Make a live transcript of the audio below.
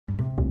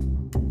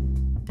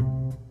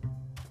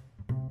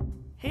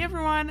Hey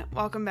everyone,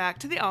 welcome back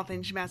to the All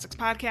Things Gymnastics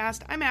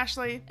podcast. I'm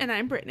Ashley. And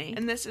I'm Brittany.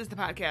 And this is the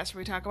podcast where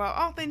we talk about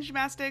all things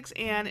gymnastics.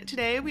 And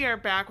today we are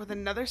back with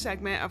another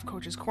segment of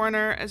Coach's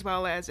Corner, as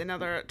well as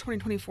another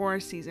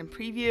 2024 season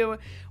preview.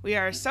 We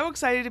are so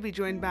excited to be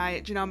joined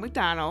by Janelle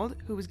McDonald,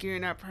 who is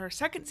gearing up for her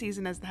second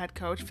season as the head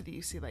coach for the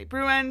UCLA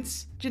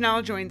Bruins.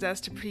 Janelle joins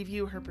us to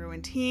preview her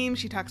Bruin team.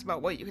 She talks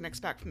about what you can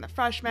expect from the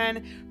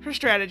freshmen, her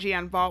strategy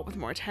on vault with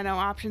more 10-0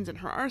 options in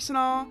her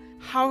arsenal,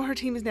 how her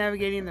team is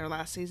navigating their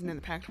last season in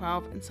the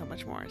Pac-12, and so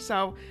much more.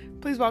 So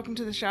please welcome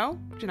to the show,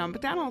 Janelle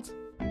McDonald.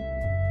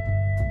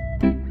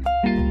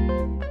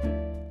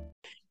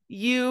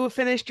 You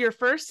finished your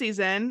first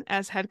season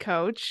as head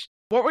coach.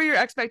 What were your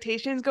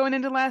expectations going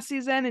into last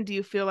season, and do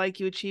you feel like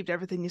you achieved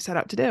everything you set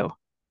out to do?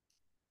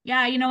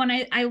 Yeah, when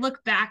I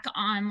look back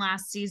on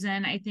last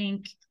season, I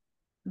think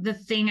the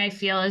thing I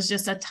feel is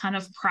just a ton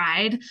of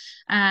pride.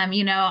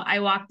 I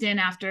walked in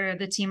after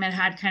the team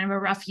had kind of a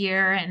rough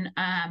year and,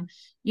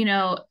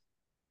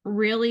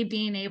 really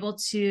being able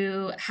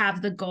to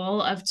have the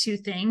goal of two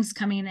things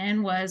coming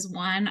in was,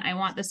 one, I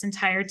want this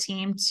entire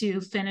team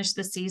to finish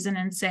the season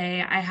and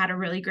say, I had a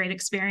really great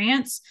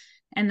experience.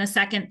 And the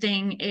second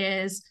thing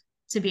is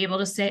to be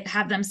able to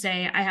have them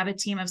say, I have a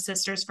team of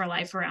sisters for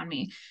life around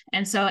me.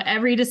 And so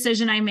every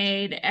decision I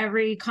made,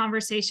 every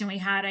conversation we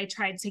had, I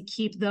tried to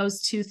keep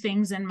those two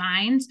things in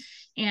mind.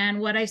 And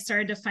what I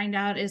started to find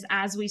out is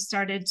as we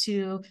started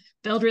to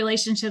build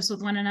relationships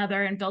with one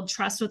another and build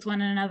trust with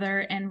one another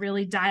and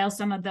really dial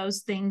some of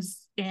those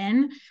things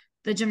in,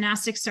 the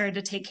gymnastics started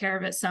to take care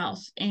of itself.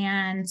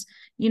 And,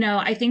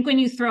 I think when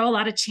you throw a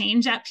lot of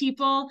change at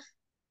people,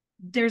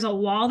 there's a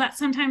wall that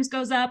sometimes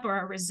goes up or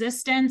a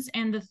resistance.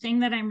 And the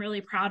thing that I'm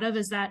really proud of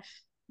is that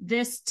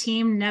this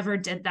team never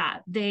did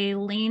that. They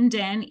leaned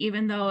in,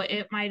 even though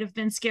it might have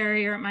been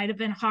scary or it might have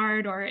been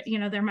hard or,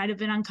 there might have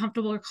been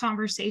uncomfortable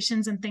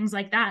conversations and things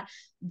like that.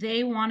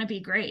 They want to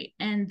be great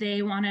and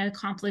they want to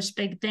accomplish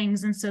big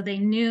things. And so they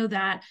knew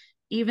that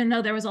even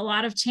though there was a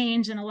lot of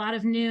change and a lot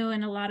of new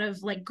and a lot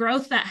of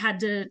growth that had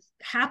to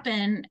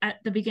happen at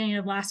the beginning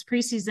of last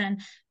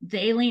preseason,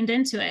 they leaned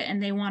into it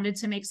and they wanted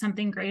to make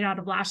something great out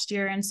of last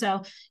year. And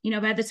so,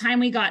 by the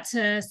time we got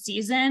to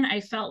season,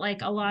 I felt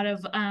like a lot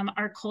of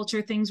our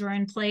culture things were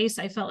in place.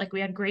 I felt like we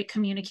had great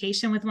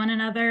communication with one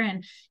another.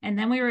 And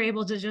then we were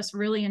able to just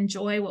really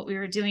enjoy what we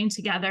were doing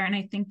together. And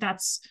I think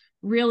that's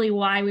really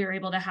why we were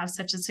able to have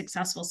such a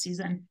successful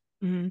season.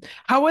 Mm-hmm.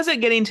 How was it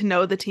getting to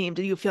know the team?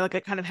 Did you feel like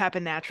it kind of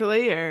happened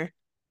naturally or?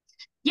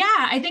 Yeah,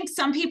 I think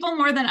some people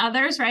more than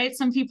others, right?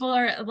 Some people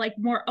are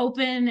more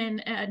open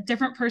and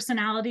different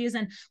personalities.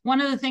 And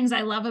one of the things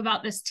I love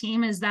about this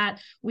team is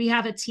that we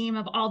have a team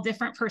of all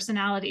different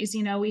personalities.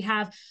 We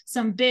have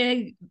some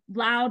big,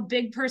 loud,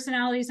 big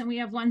personalities, and we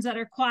have ones that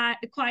are quiet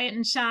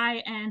and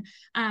shy. And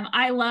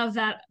I love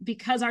that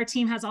because our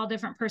team has all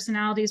different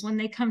personalities, when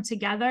they come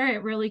together,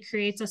 it really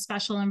creates a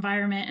special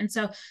environment. And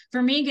so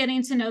for me,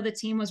 getting to know the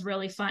team was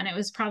really fun. It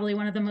was probably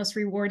one of the most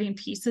rewarding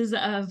pieces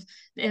of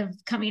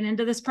coming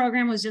into this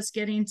program, was just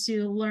getting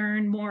to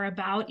learn more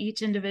about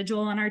each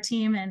individual on our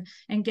team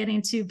and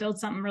getting to build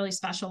something really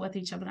special with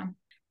each of them.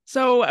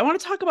 So I want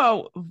to talk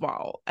about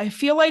vault. I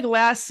feel like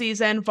last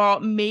season,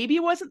 vault maybe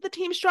wasn't the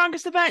team's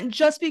strongest event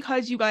just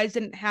because you guys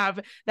didn't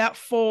have that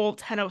full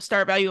 10-0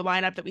 start value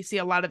lineup that we see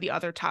a lot of the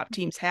other top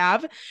teams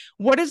have.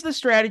 What is the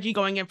strategy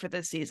going in for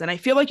this season? I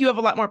feel like you have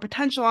a lot more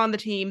potential on the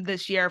team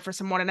this year for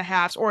some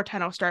 1.5s or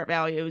 10-0 start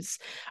values.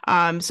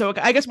 So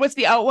I guess what's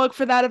the outlook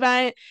for that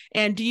event?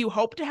 And do you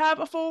hope to have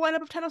a full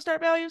lineup of 10-0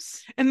 start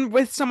values? And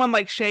with someone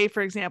like Shay,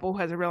 for example, who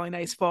has a really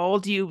nice full,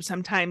 do you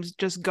sometimes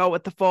just go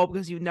with the full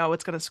because you know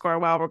it's going to score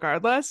well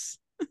regardless?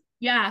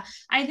 Yeah,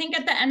 I think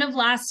at the end of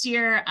last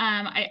year,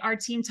 our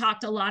team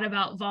talked a lot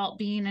about vault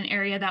being an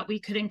area that we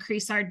could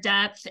increase our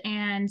depth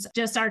and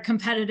just our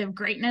competitive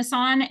greatness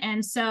on.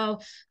 And so,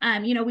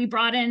 we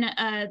brought in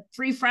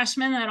 3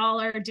 freshmen that all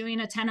are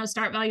doing a 10-0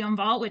 start value on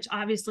vault, which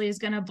obviously is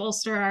going to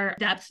bolster our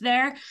depth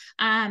there.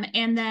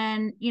 And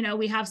then,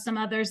 we have some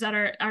others that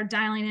are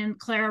dialing in.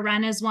 Clara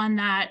Wren is one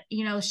that,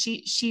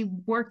 she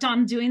worked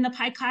on doing the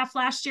pike calf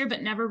last year,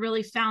 but never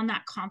really found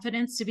that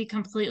confidence to be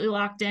completely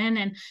locked in.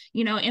 And,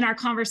 in our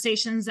conversation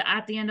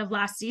at the end of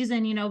last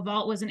season,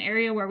 vault was an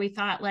area where we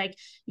thought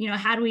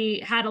had we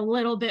had a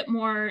little bit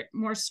more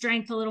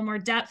strength, a little more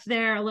depth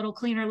there, a little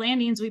cleaner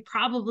landings, we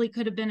probably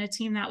could have been a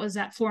team that was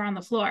at 4 on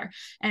the floor.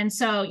 And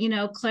so,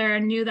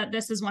 Clara knew that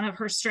this is one of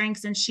her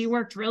strengths, and she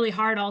worked really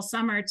hard all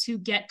summer to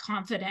get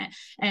confident.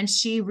 And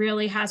she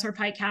really has her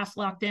pike calf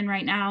locked in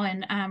right now.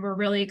 And we're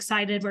really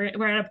excited.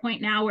 We're at a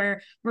point now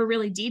where we're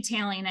really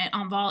detailing it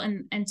on vault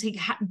and to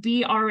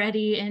be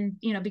already in,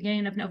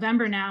 beginning of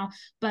November now,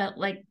 but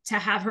to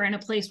have her in a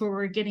place where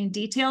we're getting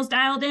details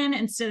dialed in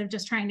instead of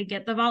just trying to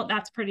get the vault,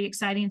 that's pretty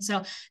exciting.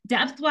 So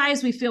depth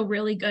wise, we feel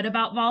really good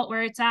about vault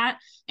where it's at.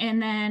 And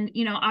then,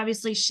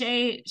 obviously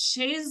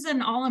Shay's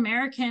an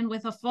All-American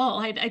with a full.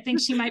 I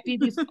think she might be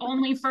the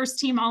only first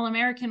team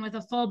All-American with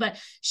a full, but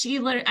she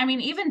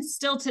literally, even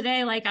still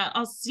today,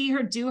 I'll see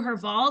her do her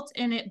vault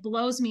and it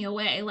blows me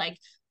away.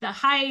 the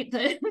height,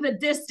 the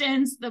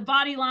distance, the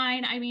body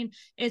line. I mean,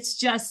 it's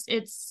just,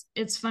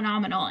 it's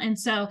phenomenal. And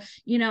so,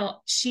 you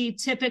know, she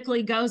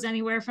typically goes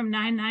anywhere from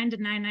 9.9 to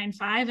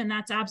 9.95, and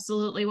that's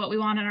absolutely what we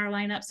want in our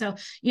lineup. So,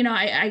 you know,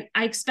 I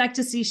expect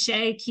to see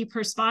Shay keep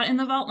her spot in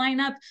the vault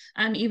lineup,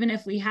 even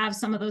if we have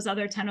some of those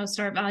other 10-0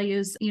 start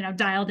values, you know,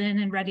 dialed in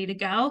and ready to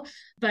go.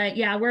 But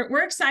yeah,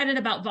 we're excited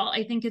about vault.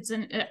 I think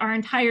our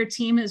entire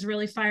team is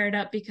really fired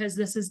up because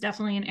this is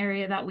definitely an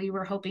area that we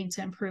were hoping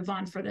to improve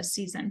on for this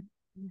season.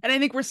 And I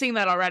think we're seeing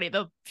that already.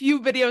 The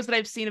few videos that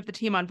I've seen of the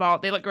team on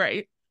vault, they look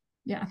great.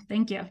 Yeah,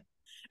 thank you.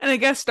 And I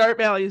guess start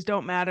values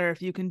don't matter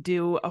if you can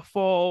do a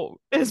full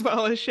as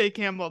well as Shay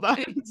Campbell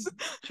does.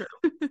 True.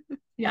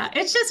 Yeah,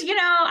 it's just, you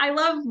know, I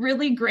love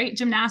really great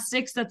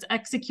gymnastics that's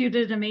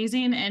executed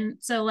amazing. And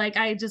so like,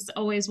 I just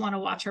always want to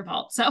watch her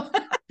vault. So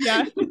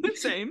yeah,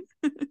 same.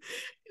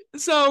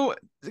 So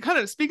kind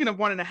of speaking of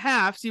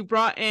 1.5, you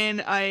brought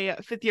in a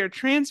 5th-year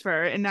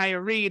transfer in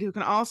Naya Reed, who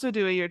can also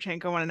do a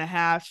Yurchenko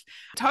 1.5.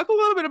 Talk a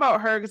little bit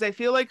about her, because I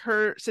feel like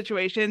her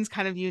situation's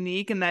kind of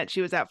unique in that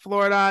she was at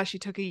Florida. She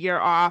took a year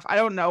off. I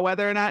don't know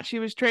whether or not she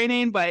was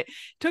training, but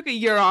took a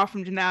year off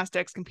from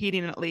gymnastics,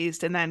 competing at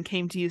least, and then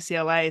came to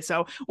UCLA.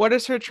 So what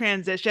has her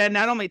transition,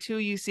 not only to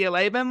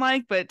UCLA, been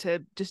like, but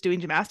to just doing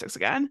gymnastics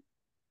again?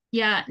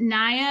 Yeah,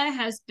 Naya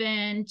has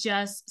been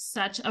just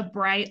such a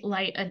bright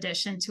light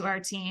addition to our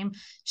team.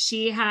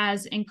 She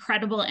has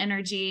incredible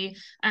energy.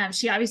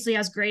 She obviously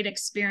has great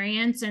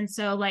experience. And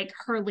so like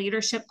her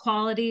leadership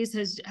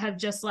qualities have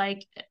just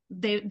like,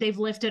 they've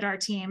lifted our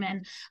team.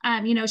 And,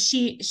 you know,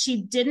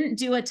 she didn't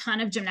do a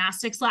ton of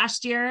gymnastics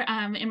last year.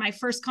 In my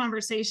first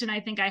conversation,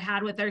 I think I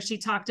had with her, she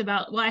talked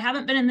about, well, I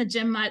haven't been in the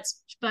gym much,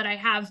 but I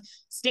have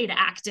stayed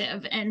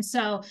active. And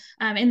so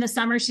in the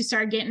summer, she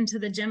started getting to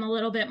the gym a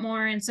little bit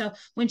more. And so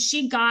when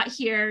she got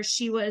here,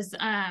 she was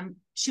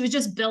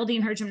just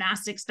building her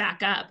gymnastics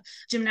back up.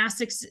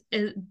 Gymnastics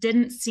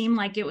didn't seem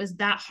like it was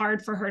that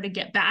hard for her to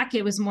get back.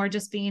 It was more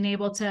just being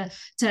able to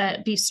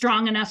be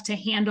strong enough to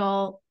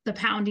handle the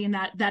pounding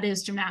that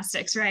is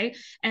gymnastics, right?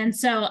 And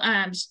so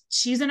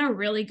she's in a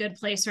really good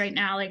place right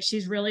now. Like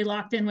she's really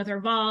locked in with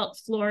her vault.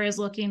 Floor is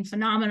looking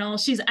phenomenal.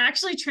 She's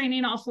actually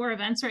training all 4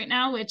 events right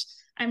now, which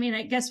I mean,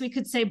 I guess we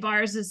could say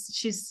bars is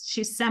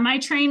she's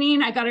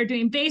semi-training. I got her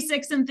doing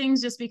basics and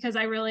things just because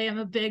I really am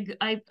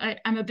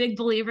I'm a big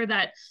believer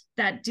that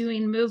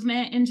doing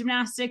movement in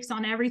gymnastics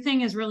on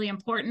everything is really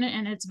important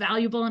and it's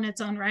valuable in its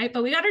own right.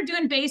 But we got her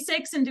doing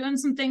basics and doing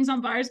some things on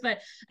bars,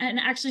 and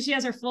actually she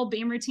has her full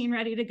beam routine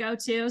ready to go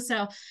too.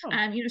 So,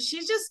 you know,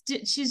 she's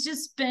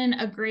just been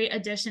a great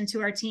addition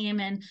to our team,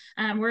 and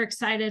we're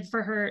excited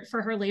for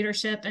her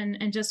leadership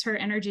and just her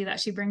energy that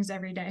she brings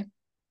every day.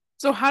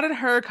 So how did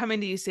her coming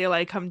to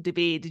UCLA come to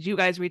be? Did you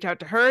guys reach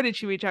out to her? Did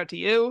she reach out to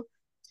you?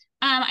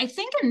 I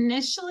think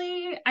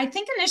initially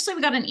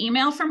we got an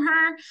email from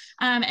her.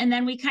 And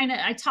then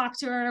I talked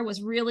to her,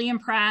 was really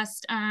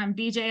impressed.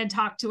 BJ had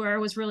talked to her,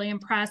 was really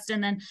impressed.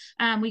 And then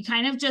we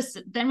kind of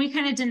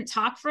didn't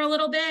talk for a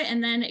little bit.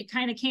 And then it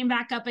kind of came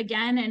back up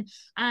again.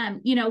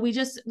 And, you know,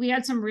 we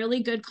had some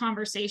really good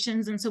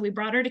conversations. And so we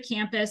brought her to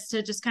campus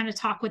to just kind of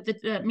talk with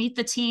meet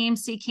the team,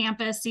 see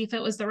campus, see if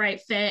it was the right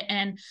fit.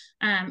 And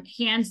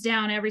hands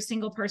down, every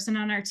single person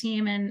on our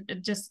team, and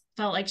it just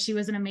felt like she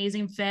was an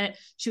amazing fit.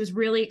 She was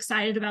really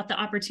excited about the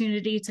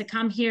opportunity to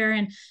come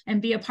here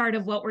and be a part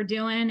of what we're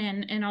doing,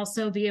 and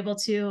also be able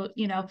to,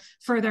 you know,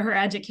 further her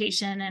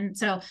education. And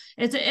so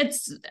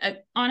it's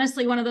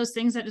honestly one of those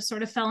things that just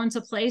sort of fell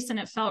into place, and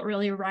it felt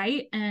really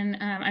right. And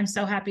I'm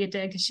so happy it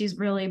did, because she's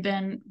really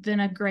been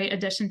a great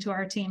addition to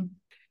our team.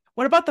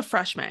 What about the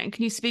freshmen?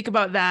 Can you speak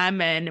about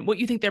them and what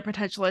you think their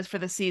potential is for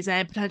the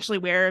season, potentially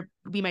where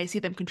we might see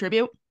them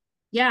contribute?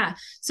 Yeah.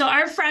 So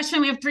our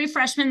freshmen, we have 3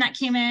 freshmen that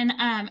came in.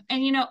 And,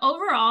 you know,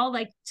 overall,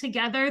 like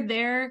together,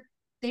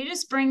 they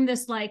just bring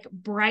this like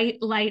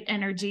bright light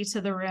energy to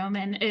the room.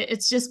 And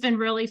it's just been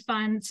really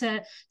fun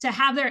to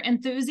have their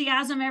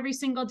enthusiasm every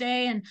single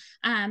day.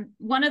 And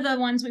one of the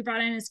ones we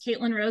brought in is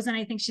Caitlin Rosen.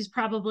 I think she's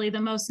probably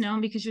the most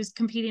known because she was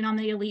competing on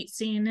the elite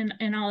scene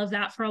and all of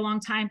that for a long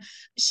time.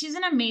 She's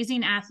an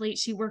amazing athlete.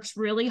 She works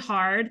really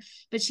hard,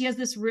 but she has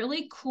this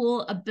really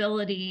cool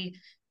ability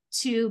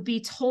to be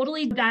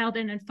totally dialed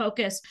in and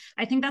focused.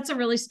 I think that's a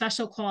really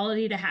special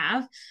quality to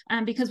have,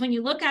 because when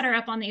you look at her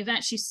up on the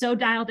event, she's so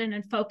dialed in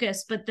and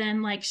focused, but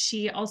then like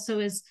she also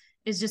is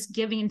just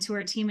giving to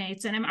her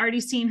teammates. And I'm already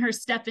seeing her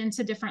step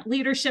into different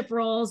leadership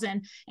roles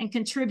and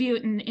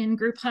contribute in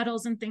group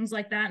huddles and things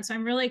like that. And so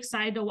I'm really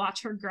excited to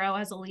watch her grow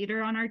as a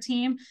leader on our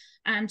team.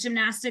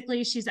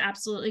 Gymnastically, she's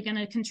absolutely going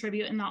to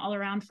contribute in the all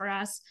around for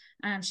us.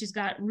 She's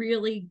got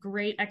really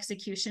great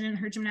execution in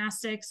her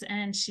gymnastics,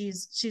 and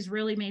she's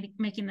really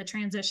making the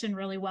transition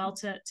really well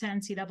to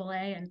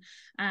NCAA, and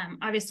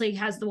obviously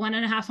has the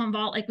 1.5 on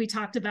vault like we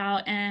talked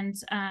about, and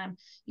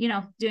you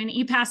know, doing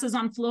e-passes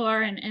on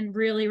floor and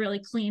really, really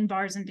clean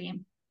bars and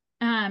beam.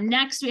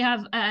 Next, we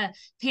have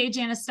Paige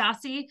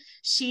Anastasi.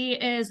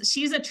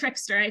 She's a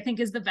trickster, I think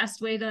is the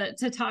best way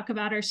to talk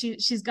about her.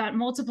 She's got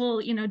multiple,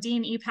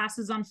 D&E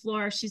passes on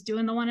floor. She's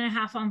doing the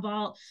 1.5 on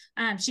vault.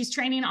 She's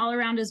training all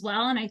around as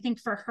well. And I think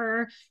for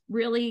her,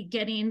 really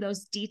getting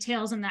those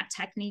details and that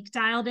technique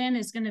dialed in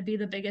is going to be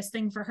the biggest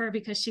thing for her,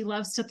 because she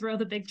loves to throw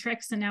the big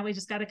tricks. And now we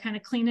just got to kind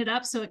of clean it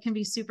up so it can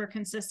be super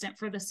consistent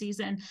for the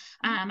season.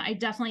 I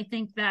definitely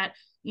think that,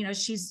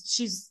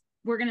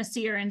 we're going to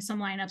see her in some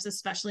lineups,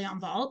 especially on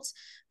vault.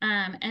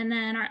 And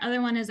then our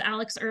other one is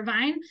Alex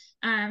Irvine.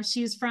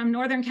 She's from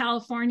Northern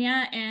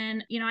California.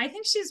 And, I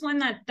think she's one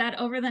that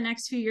over the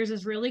next few years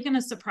is really going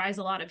to surprise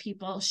a lot of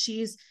people.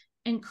 She's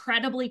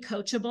incredibly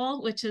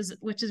coachable, which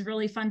is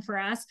really fun for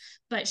us,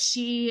 but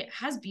she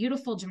has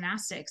beautiful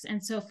gymnastics.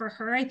 And so for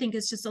her, I think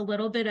it's just a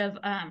little bit of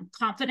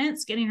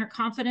confidence, getting her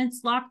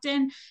confidence locked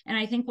in. And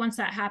I think once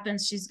that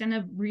happens, she's going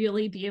to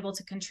really be able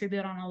to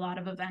contribute on a lot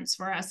of events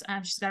for us.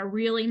 She's got a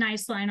really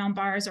nice line on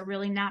bars, a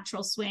really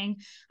natural swing.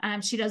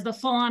 She does the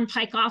full on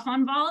pike off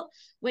on vault,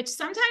 which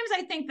sometimes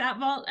I think that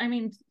vault,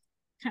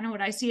 kind of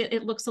what I see,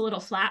 it looks a little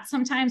flat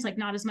sometimes, like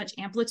not as much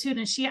amplitude,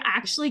 and she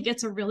actually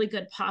gets a really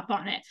good pop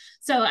on it.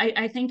 So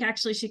I think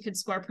actually she could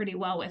score pretty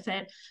well with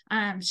it.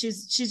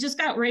 She's just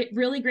got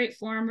really great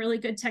form, really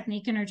good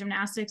technique in her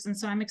gymnastics. And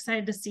so I'm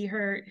excited to see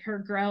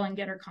her grow and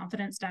get her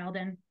confidence dialed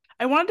in.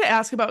 I wanted to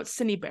ask about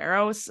Cindy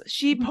Barrows.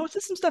 She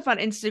posted some stuff on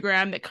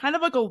Instagram that kind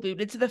of like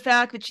alluded to the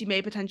fact that she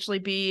may potentially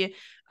be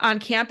on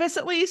campus,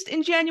 at least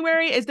in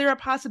January. Is there a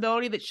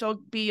possibility that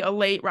she'll be a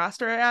late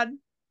roster add?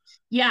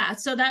 Yeah,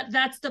 so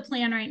that's the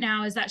plan right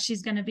now, is that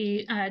she's going to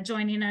be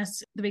joining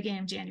us the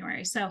beginning of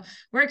January. So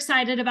we're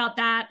excited about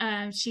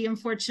that. She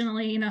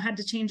unfortunately, had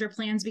to change her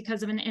plans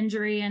because of an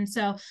injury. And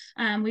so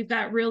we've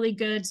got really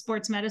good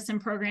sports medicine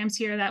programs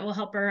here that will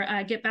help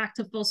her get back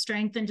to full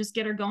strength and just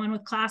get her going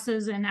with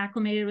classes and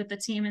acclimated with the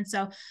team. And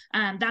so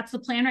that's the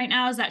plan right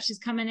now, is that she's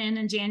coming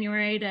in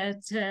January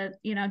to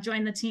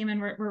join the team. And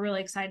we're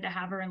really excited to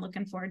have her and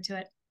looking forward to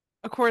it.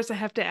 Of course, I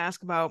have to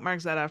ask about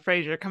Margzetta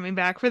Frazier coming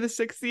back for the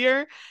 6th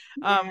year.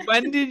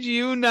 When did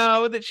you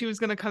know that she was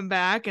going to come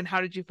back, and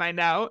how did you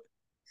find out?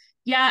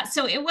 Yeah,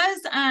 so it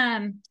was,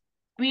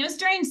 it was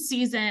during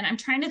season. I'm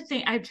trying to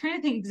think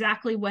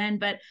exactly when,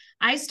 but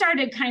I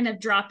started kind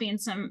of dropping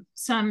some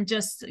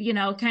just,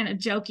 kind of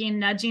joking,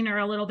 nudging her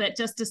a little bit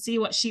just to see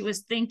what she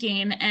was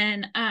thinking.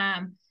 And,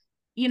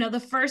 the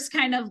first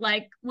kind of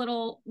like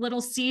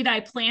little seed I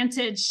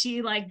planted,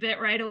 she like bit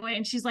right away,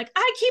 and she's like,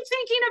 I keep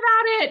thinking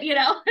about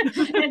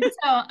it,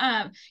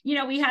 and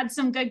so, we had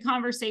some good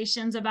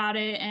conversations about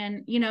it.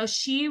 And,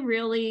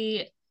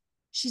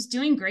 she's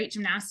doing great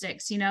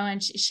gymnastics,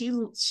 and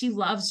she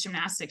loves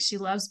gymnastics. She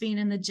loves being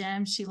in the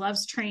gym. She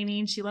loves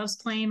training. She loves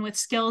playing with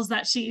skills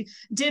that she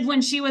did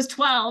when she was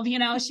 12.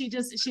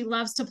 She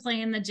loves to play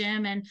in the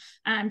gym,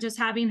 and just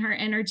having her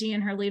energy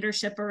and her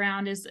leadership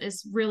around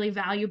is really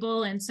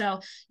valuable. And so,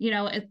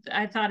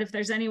 I thought if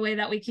there's any way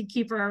that we could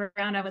keep her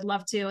around, I would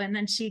love to. And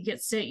then she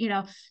gets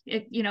to,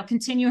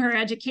 continue her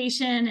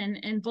education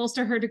and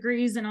bolster her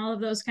degrees and all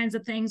of those kinds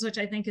of things, which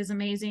I think is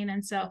amazing.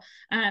 And so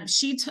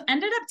she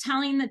ended up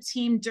telling the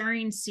team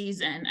during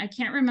season. I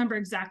can't remember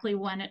exactly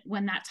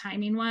when that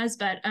timing was,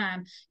 but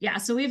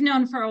so we've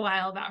known for a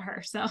while about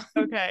her. So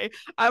okay,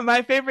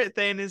 my favorite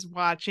thing is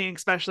watching,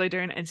 especially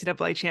during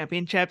NCAA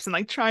championships, and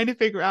like trying to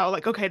figure out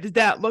like, okay, does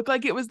that look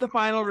like it was the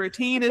final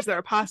routine? Is there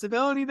a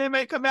possibility they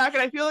might come back?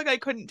 And I feel like I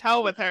couldn't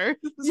tell with her.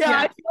 Yeah,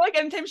 I feel like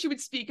anytime she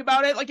would speak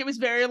about it, like it was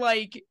very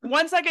like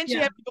 1 second she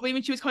had me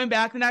believing she was coming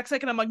back, the next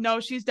second I'm like, no,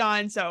 she's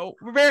done. So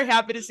we're very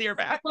happy to see her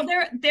back. Well,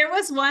 there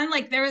was one,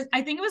 like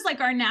I think it was like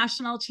our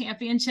national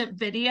championship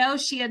video.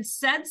 She had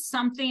said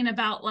something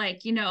about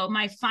like,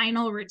 my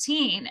final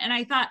routine, and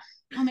I thought,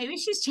 well, maybe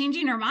she's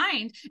changing her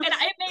mind, and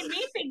it made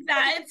me think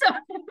that. And so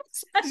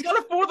she's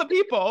gonna fool the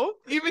people,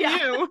 even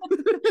you.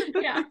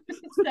 Yeah.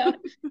 So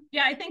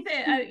I think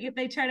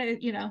they try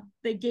to,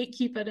 they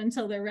gatekeep it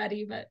until they're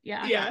ready. But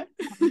yeah.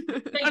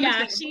 But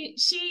yeah,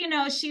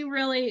 she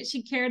really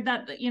cared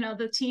that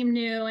the team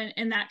knew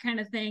and that kind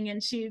of thing,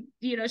 and she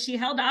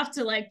held off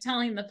to like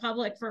telling the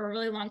public for a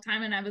really long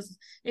time. And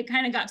it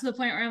kind of got to the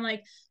point where I'm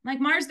like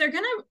Mars, they're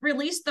gonna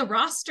release the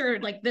roster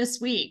like this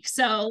week,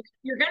 so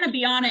you're gonna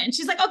be on it. And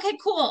she's like, okay,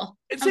 cool.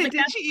 Did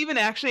she even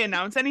actually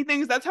announce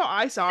anything? That's how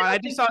I saw it. I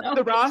just saw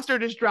the roster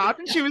just dropped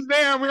and she was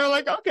there, and we were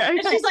like, okay.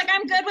 And she's like,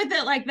 I'm good with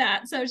it like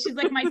that. So she's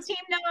like, my team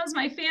knows,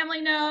 my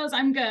family knows,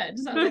 I'm good.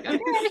 So I was like, okay.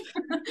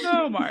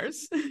 Oh,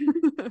 Mars.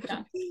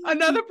 Yeah.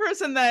 Another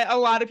person that a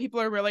lot of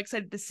people are really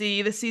excited to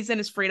see this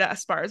season is Frida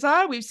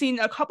Esparza. We've seen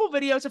a couple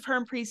videos of her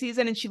in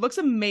preseason, and she looks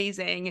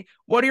amazing.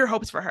 What are your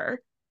hopes for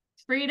her?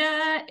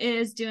 Frida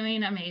is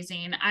doing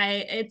amazing.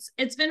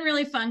 It's been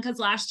really fun because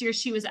last year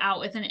she was out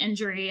with an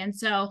injury. And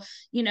so,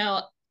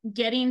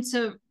 getting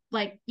to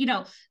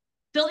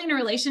building a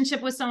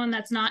relationship with someone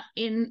that's not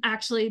in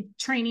actually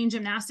training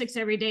gymnastics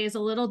every day is a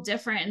little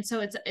different. And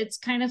so it's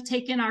kind of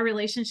taken our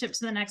relationship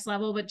to the next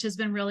level, which has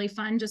been really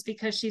fun just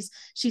because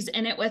she's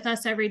in it with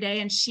us every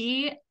day. And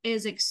she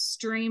is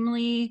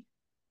extremely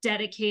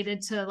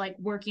dedicated to like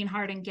working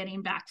hard and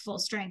getting back full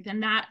strength.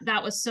 And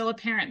that was so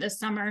apparent this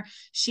summer.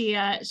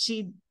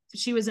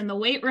 She was in the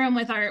weight room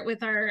with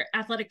our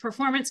athletic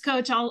performance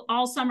coach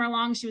all summer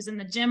long. She was in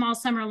the gym all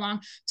summer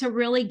long to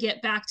really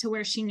get back to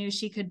where she knew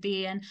she could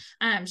be. And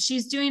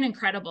she's doing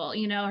incredible.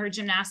 You know, her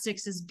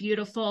gymnastics is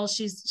beautiful.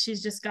 She's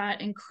just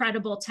got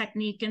incredible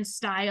technique and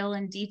style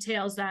and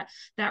details that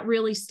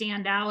really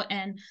stand out.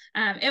 And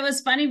it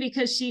was funny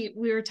because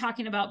we were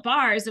talking about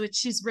bars, which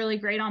she's really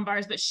great on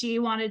bars, but she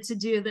wanted to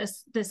do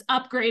this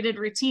upgraded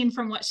routine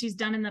from what she's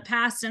done in the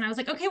past. And I was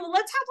like, okay, well,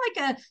 let's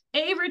have like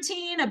a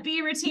routine, a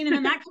B routine, and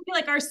then that can be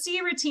like our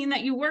C routine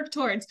that you work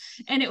towards.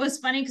 And it was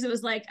funny because it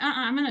was like,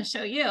 I'm going to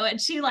show you. And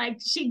she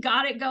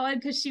got it going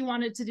because she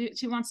wants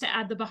to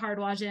add the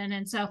Bahardwaj in.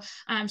 And so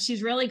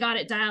she's really got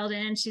it dialed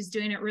in. She's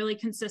doing it really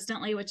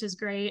consistently, which is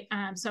great.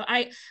 So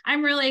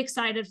I'm really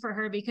excited for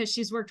her because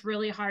she's worked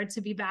really hard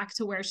to be back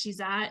to where she's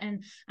at.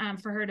 And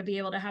for her to be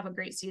able to have a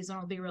great season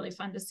will be really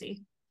fun to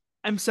see.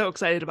 I'm so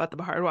excited about the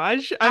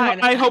Bahardwaj.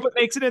 I hope it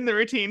makes it in the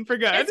routine for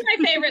good. It's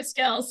my favorite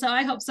skill, so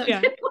I hope so.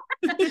 Yeah.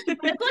 But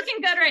it's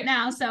looking good right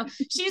now. So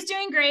she's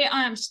doing great.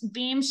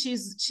 Beam,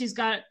 she's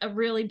got a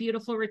really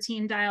beautiful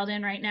routine dialed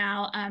in right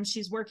now.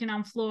 She's working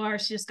on floor.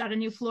 She just got a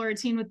new floor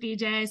routine with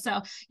BJ.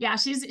 So yeah,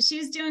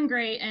 she's doing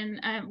great, and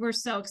we're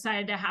so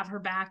excited to have her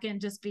back and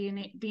just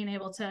being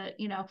able to,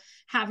 you know,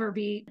 have her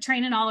be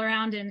training all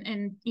around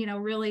and you know,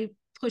 really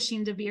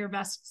pushing to be her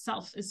best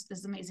self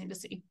is amazing to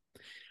see.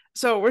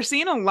 So we're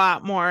seeing a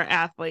lot more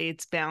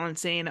athletes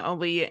balancing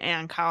elite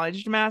and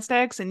college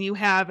gymnastics, and you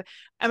have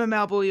Emma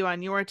Malbuyu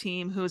on your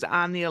team who's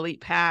on the elite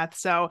path.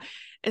 So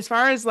as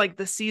far as like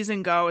the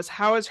season goes,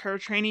 how is her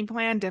training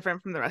plan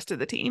different from the rest of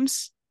the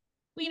teams?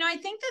 Well, you know, I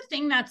think the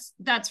thing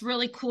that's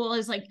really cool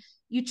is like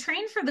you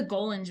train for the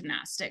goal in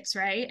gymnastics,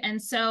 right?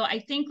 And so I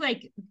think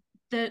like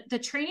the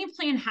training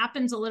plan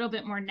happens a little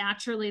bit more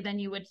naturally than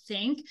you would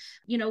think.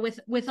 You know,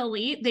 with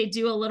elite, they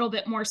do a little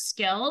bit more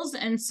skills.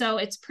 And so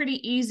it's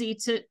pretty easy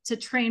to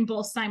train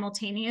both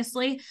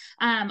simultaneously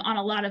on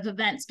a lot of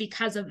events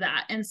because of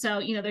that. And so,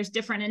 you know, there's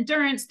different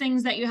endurance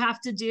things that you have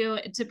to do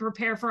to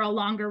prepare for a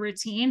longer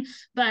routine,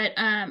 but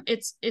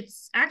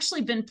it's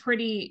actually been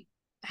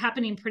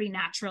happening pretty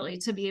naturally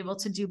to be able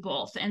to do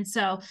both. And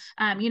so,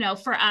 you know,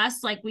 for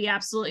us, like we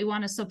absolutely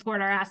want to support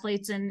our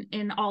athletes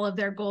in all of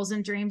their goals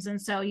and dreams.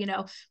 And so, you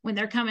know, when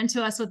they're coming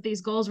to us with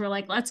these goals, we're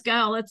like, let's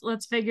go,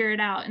 let's figure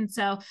it out. And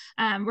so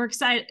we're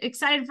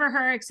excited for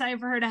her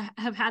to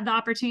have had the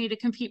opportunity to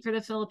compete for the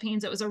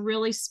Philippines. It was a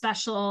really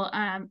special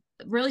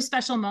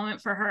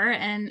moment for her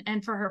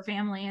and for her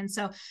family. And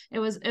so it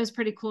was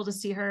pretty cool to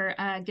see her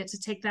get to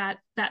take that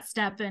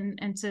step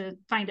and to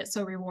find it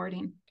so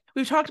rewarding.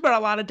 We've talked about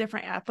a lot of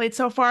different athletes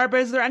so far, but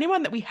is there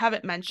anyone that we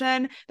haven't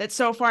mentioned that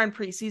so far in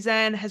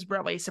preseason has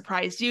really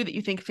surprised you that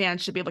you think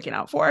fans should be looking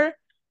out for?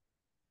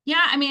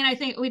 Yeah, I mean, I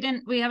think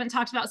we haven't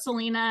talked about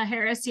Selena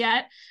Harris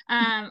yet.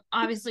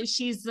 Obviously,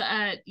 she's,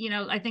 you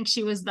know, I think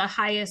she was the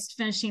highest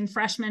finishing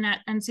freshman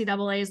at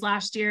NCAA's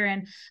last year,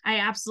 and I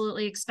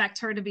absolutely expect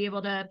her to be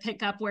able to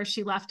pick up where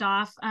she left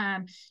off.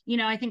 You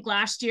know, I think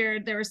last year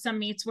there were some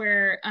meets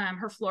where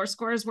her floor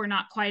scores were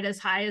not quite as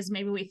high as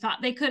maybe we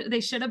thought they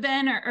should have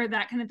been, or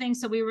that kind of thing.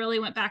 So we really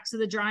went back to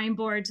the drawing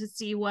board to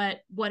see what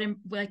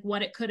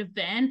it could have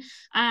been.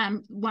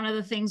 One of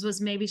the things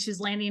was maybe she's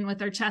landing with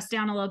her chest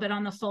down a little bit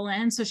on the full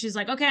end. So she's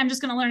like, okay, I'm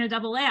just going to learn a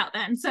double layout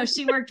then. So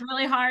she worked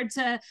really hard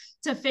to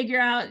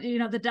figure out, you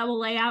know, the double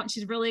layout, and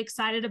she's really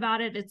excited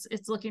about it.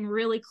 It's looking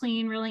really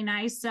clean, really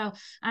nice. So,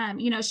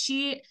 you know,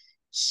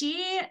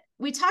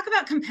 we talk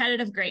about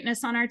competitive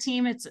greatness on our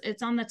team.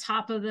 It's on the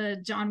top of the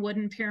John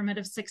Wooden pyramid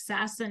of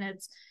success.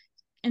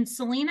 And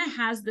Selena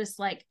has this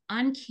like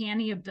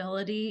uncanny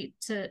ability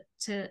to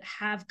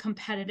have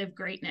competitive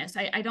greatness.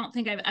 I don't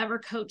think I've ever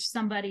coached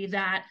somebody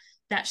that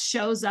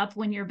shows up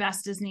when your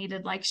best is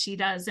needed like she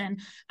does. And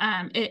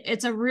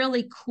it's a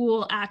really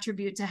cool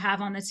attribute to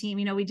have on the team.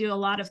 You know, we do a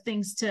lot of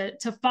things to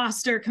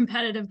foster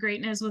competitive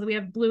greatness, whether we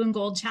have blue and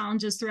gold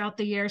challenges throughout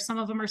the year. Some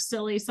of them are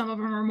silly, some of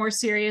them are more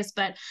serious,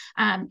 but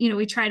you know,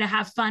 we try to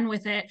have fun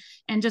with it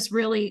and just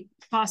really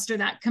foster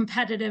that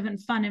competitive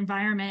and fun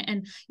environment.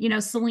 And, you know,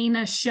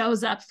 Selena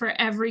shows up for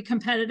every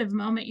competitive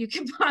moment you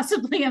could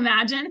possibly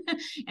imagine.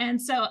 And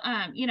so,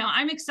 you know,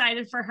 I'm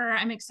excited for her.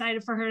 I'm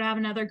excited for her to have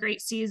another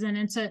great season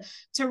and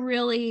to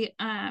really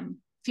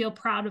feel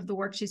proud of the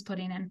work she's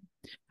putting in.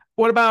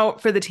 What about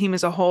for the team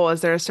as a whole?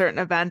 Is there a certain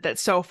event that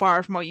so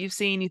far from what you've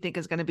seen, you think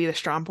is going to be the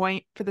strong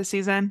point for the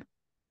season?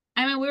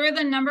 I mean, we were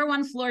the number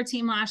one floor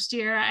team last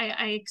year.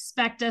 I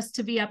expect us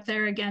to be up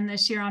there again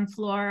this year on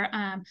floor.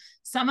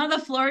 Some of the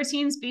floor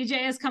teams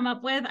BJ has come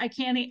up with, I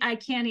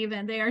can't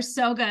even, they are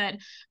so good.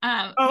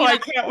 I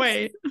can't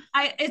wait.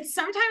 It's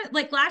sometimes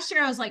like last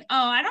year I was like, oh,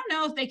 I don't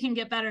know if they can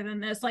get better than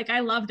this. Like I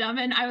loved them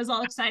and I was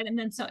all excited. And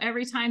then so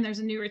every time there's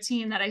a new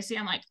routine that I see,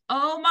 I'm like,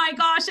 oh my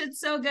gosh, it's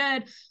so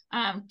good.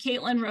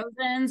 Caitlin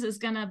Rosens is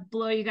going to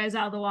blow you guys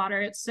out of the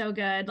water. It's so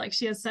good. Like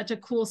she has such a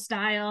cool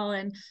style,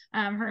 and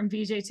her and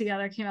BJ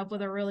together came up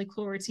with a really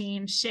cool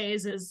routine.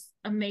 Shays is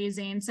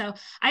amazing. So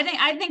I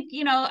think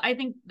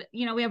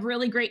we have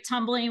really great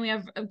tumbling, we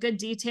have good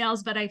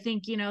details, but I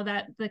think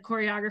that the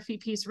choreography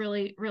piece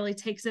really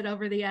takes it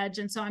over the edge.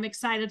 And so I'm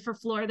excited for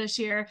floor this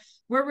year.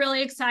 We're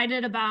really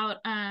excited about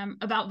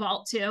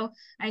vault too.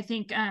 I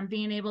think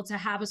being able to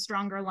have a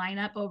stronger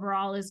lineup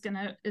overall is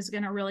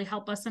gonna really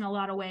help us in a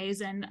lot of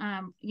ways, and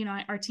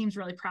our team's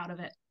really proud of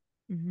it.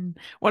 Mm-hmm.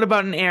 What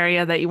about an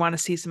area that you want to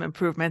see some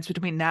improvements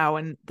between now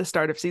and the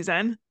start of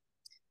season?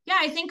 Yeah,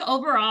 I think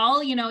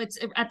overall, it's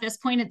at this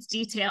point, it's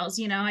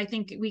details. I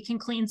think we can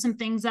clean some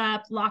things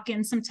up, lock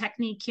in some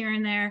technique here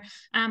and there.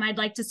 I'd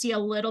like to see a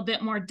little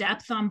bit more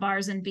depth on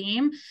bars and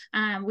beam.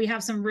 We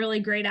have some really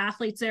great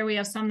athletes there. We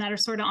have some that are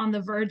sort of on the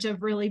verge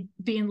of really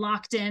being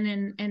locked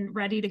in and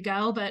ready to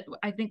go. But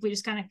I think we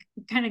just kind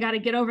of got to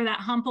get over that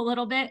hump a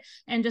little bit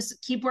and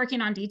just keep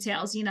working on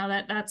details.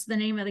 That's the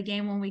name of the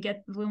game when we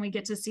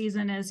get to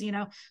season is,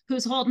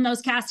 who's holding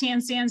those cast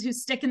handstands,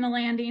 who's sticking the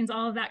landings,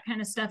 all of that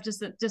kind of stuff,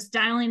 just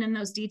dialing in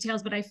those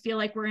details. But I feel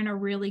like we're in a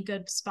really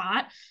good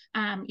spot.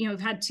 We've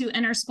had 2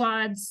 inner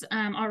squads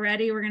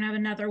already. We're going to have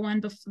another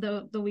one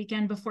the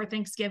weekend before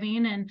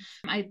Thanksgiving. And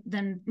I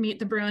then meet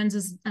the Bruins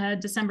is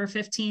December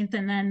 15th.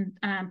 And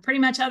then pretty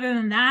much other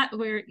than that,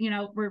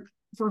 we're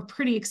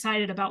pretty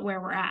excited about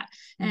where we're at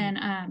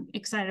and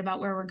excited about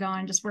where we're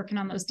going, just working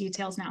on those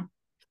details now.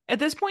 At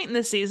this point in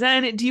the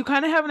season, do you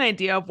kind of have an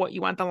idea of what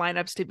you want the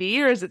lineups to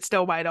be, or is it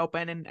still wide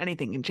open and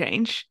anything can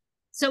change?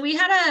 So we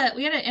had an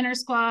inner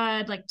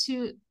squad like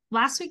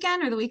last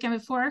weekend or the weekend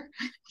before.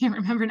 I can't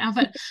remember now,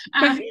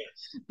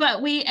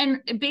 but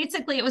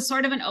basically it was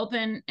sort of an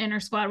open inner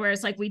squad where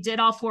it's like we did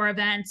all 4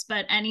 events,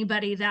 but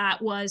anybody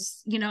that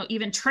was,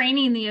 even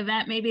training the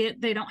event, maybe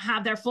they don't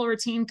have their full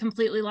routine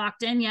completely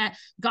locked in yet,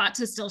 got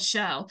to still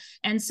show.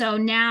 And so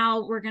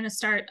now we're going to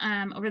start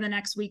over the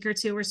next week or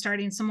 2, we're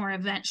starting some more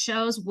event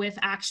shows with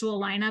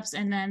actual lineups.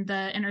 And then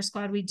the inner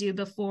squad we do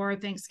before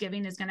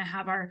Thanksgiving is going to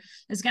have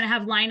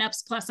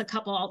lineups plus a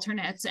couple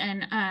alternates.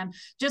 And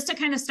just to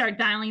kind of start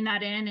dialing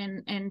that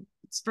in and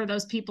for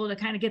those people to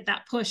kind of get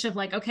that push of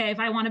like, okay, if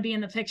I want to be in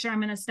the picture, I'm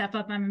going to step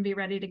up, I'm going to be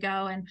ready to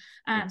go.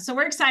 And so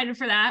we're excited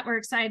for that. We're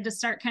excited to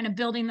start kind of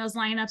building those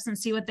lineups and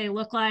see what they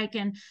look like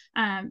and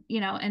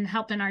and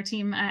helping our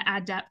team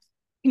add depth.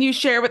 Can you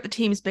share what the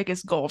team's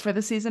biggest goal for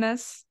the season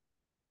is?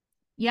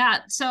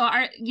 Yeah, so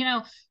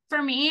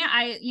for me,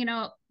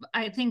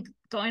 I think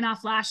going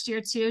off last year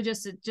too,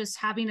 just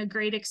having a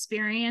great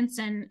experience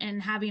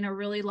and having a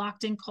really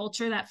locked in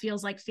culture that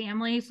feels like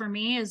family for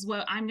me is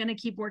what I'm going to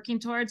keep working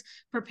towards,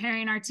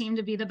 preparing our team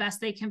to be the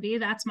best they can be.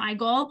 That's my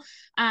goal.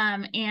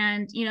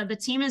 And the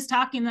team is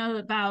talking though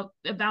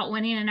about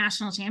winning a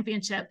national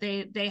championship.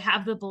 They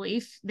have the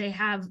belief, they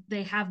have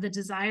the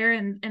desire,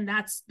 and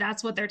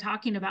that's what they're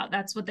talking about.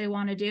 That's what they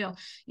want to do.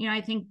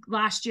 I think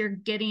last year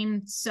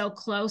getting so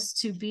close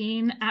to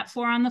being at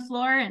 4 on the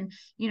floor and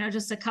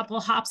just a couple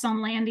hops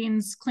on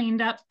landings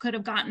cleaned up could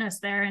have gotten us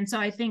there. And so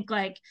I think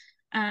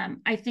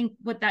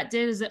what that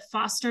did is it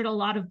fostered a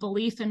lot of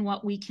belief in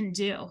what we can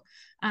do.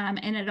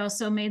 And it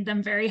also made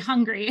them very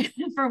hungry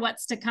for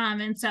what's to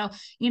come. And so,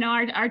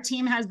 our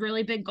team has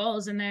really big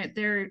goals, and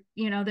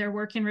they're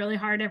working really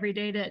hard every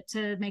day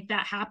to make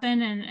that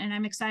happen. And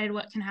I'm excited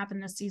what can happen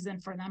this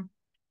season for them.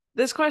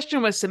 This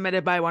question was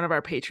submitted by one of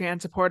our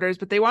Patreon supporters,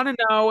 but they want to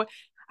know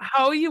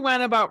how you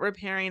went about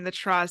repairing the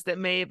trust that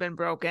may have been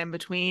broken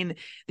between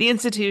the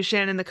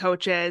institution and the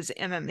coaches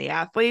and then the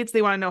athletes.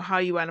 They want to know how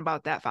you went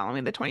about that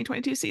following the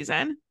 2022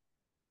 season.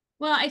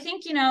 Well, I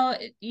think,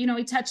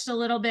 we touched a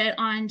little bit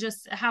on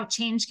just how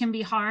change can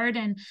be hard.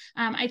 And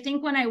I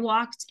think when I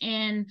walked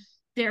in,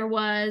 there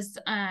was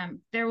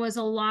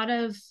a lot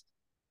of,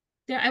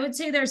 I would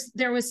say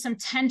there was some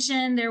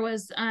tension. There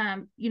was,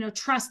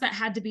 trust that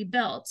had to be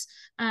built.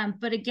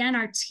 But again,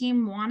 our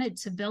team wanted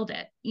to build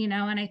it, and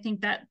I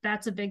think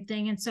that's a big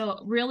thing. And so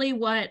really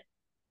what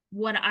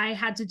I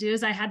had to do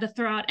is I had to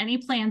throw out any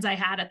plans I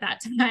had at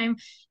that time,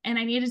 and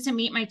I needed to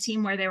meet my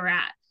team where they were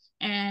at.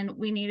 And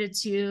we needed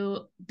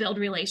to build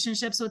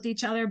relationships with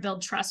each other,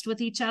 build trust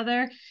with each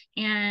other,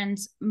 and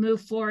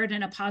move forward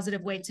in a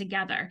positive way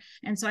together.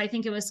 And so I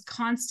think it was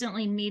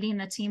constantly meeting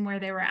the team where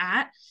they were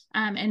at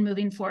and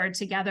moving forward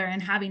together, and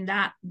having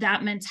that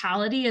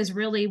mentality is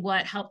really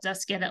what helped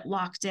us get it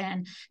locked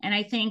in. And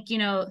I think,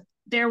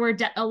 there were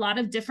a lot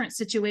of different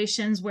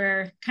situations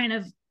where kind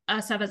of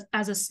us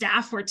as a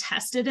staff were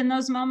tested in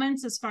those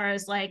moments as far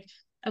as like,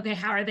 okay,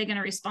 how are they going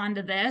to respond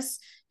to this?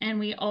 And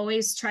we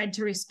always tried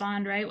to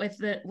respond right with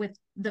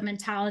the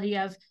mentality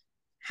of,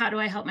 how do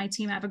I help my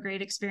team have a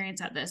great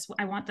experience at this?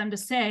 I want them to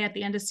say at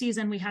the end of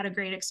season, we had a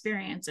great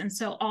experience. And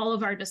so all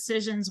of our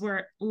decisions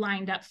were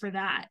lined up for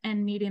that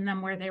and meeting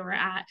them where they were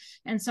at.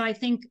 And so I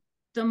think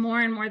the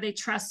more and more they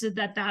trusted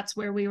that that's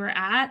where we were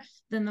at,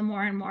 then the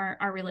more and more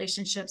our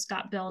relationships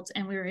got built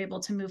and we were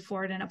able to move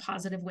forward in a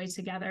positive way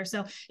together.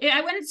 So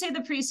I wouldn't say the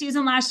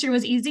preseason last year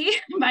was easy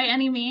by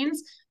any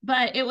means,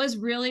 but it was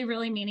really,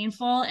 really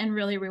meaningful and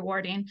really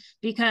rewarding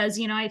because,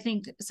 I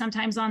think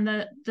sometimes on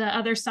the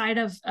other side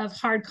of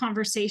hard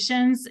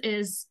conversations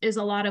is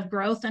a lot of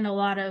growth and a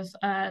lot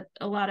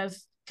of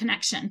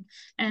connection.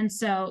 And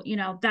so,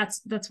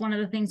 that's one of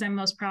the things I'm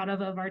most proud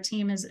of our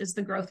team is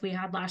the growth we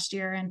had last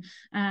year. And,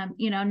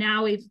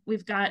 now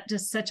we've got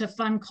just such a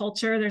fun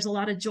culture. There's a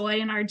lot of joy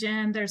in our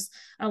gym. There's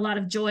a lot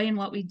of joy in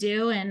what we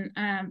do. And,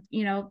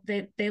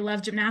 they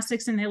love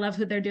gymnastics and they love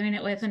who they're doing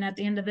it with. And at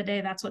the end of the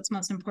day, that's what's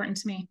most important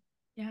to me.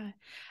 Yeah.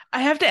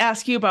 I have to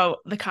ask you about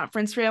the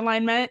conference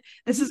realignment.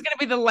 This is going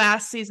to be the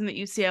last season that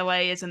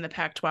UCLA is in the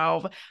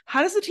Pac-12.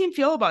 How does the team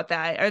feel about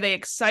that? Are they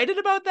excited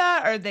about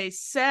that? Are they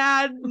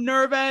sad,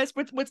 nervous?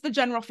 What's the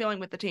general feeling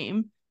with the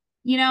team?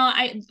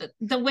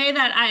 The way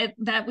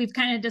that we've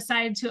kind of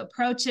decided to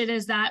approach it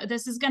is that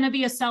this is going to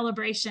be a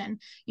celebration.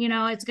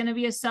 It's going to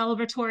be a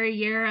celebratory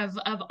year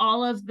of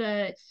all of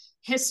the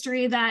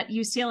history that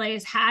UCLA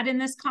has had in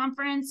this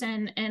conference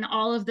and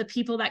all of the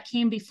people that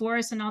came before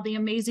us and all the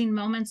amazing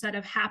moments that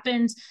have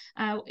happened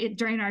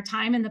during our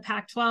time in the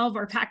Pac-12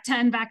 or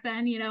Pac-10 back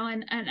then,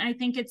 and I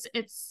think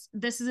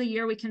this is a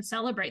year we can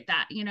celebrate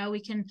that.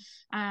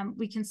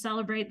 We can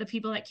celebrate the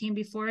people that came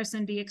before us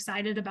and be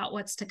excited about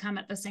what's to come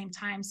at the same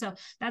time. So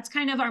that's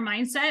kind of our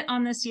mindset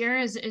on this year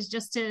is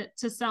just to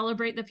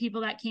celebrate the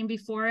people that came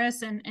before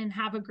us and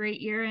have a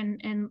great year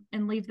and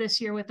leave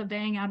this year with a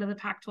bang out of the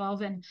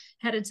Pac-12 and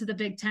headed to the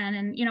Big Ten.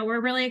 And,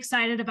 we're really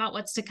excited about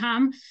what's to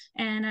come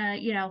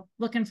and,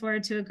 looking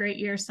forward to a great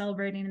year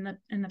celebrating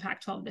in the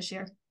Pac-12 this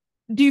year.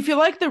 Do you feel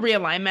like the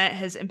realignment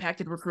has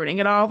impacted recruiting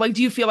at all? Like,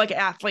 do you feel like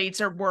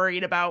athletes are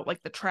worried about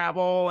like the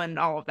travel and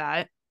all of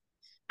that?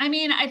 I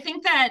mean, I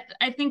think that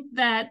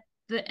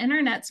the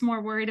internet's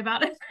more worried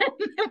about it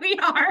than we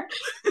are.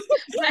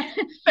 But,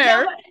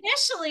 Fair.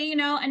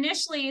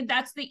 Initially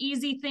that's the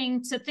easy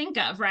thing to think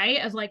of,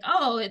 right? Of like,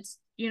 oh, it's,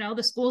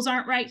 the schools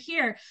aren't right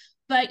here.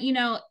 But,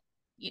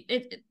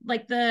 it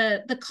like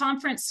the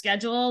conference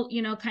schedule,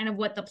 kind of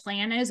what the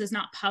plan is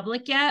not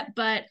public yet.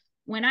 But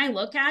when I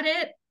look at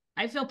it,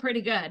 I feel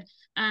pretty good.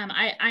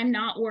 I'm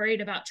not worried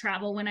about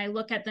travel. When I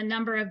look at the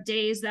number of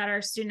days that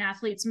our student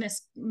athletes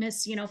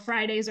miss,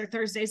 Fridays or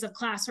Thursdays of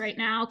class right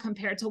now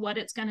compared to what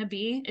it's going to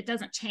be, it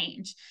doesn't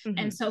change. Mm-hmm.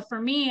 And so for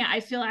me, I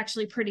feel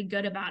actually pretty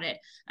good about it.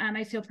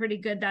 I feel pretty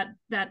good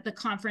that the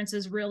conference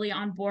is really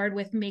on board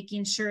with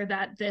making sure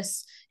that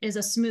this is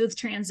a smooth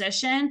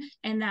transition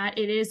and that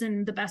it is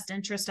in the best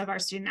interest of our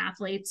student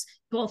athletes,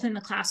 both in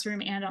the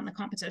classroom and on the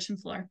competition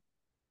floor.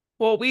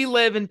 Well, we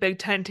live in Big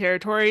Ten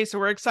territory, so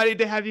we're excited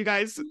to have you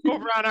guys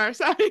over on our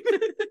side.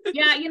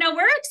 Yeah,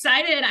 we're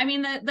excited. I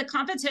mean, the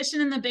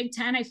competition in the Big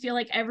Ten, I feel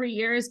like every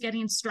year is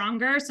getting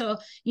stronger. So,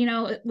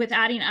 with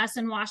adding us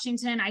in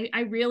Washington,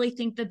 I really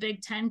think the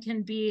Big Ten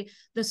can be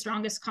the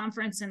strongest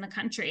conference in the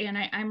country. And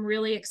I'm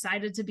really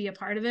excited to be a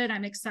part of it.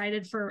 I'm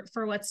excited for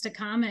what's to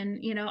come and,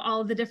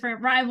 all of the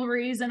different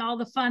rivalries and all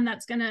the fun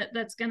that's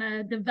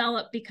gonna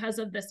develop because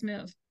of this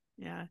move.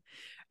 Yeah.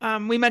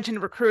 We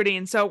mentioned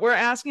recruiting. So we're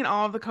asking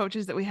all of the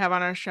coaches that we have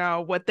on our show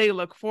what they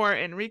look for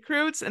in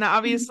recruits. And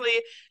obviously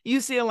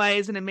UCLA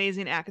is an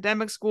amazing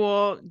academic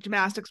school.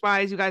 Gymnastics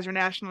wise, you guys are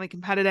nationally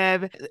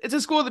competitive. It's a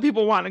school that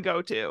people want to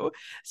go to.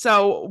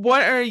 So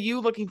what are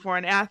you looking for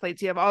in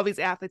athletes? You have all these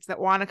athletes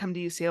that want to come to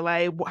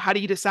UCLA. How do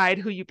you decide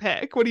who you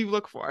pick? What do you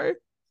look for?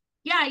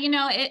 Yeah,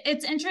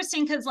 it's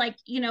interesting because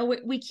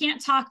we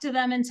can't talk to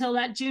them until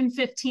that June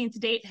 15th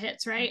date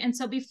hits, right? And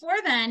so before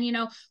then,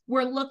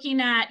 we're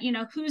looking at,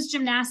 whose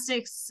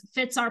gymnastics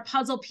fits our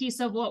puzzle piece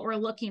of what we're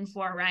looking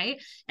for,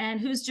 right? And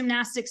whose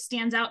gymnastics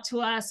stands out to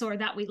us or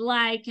that we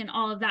like and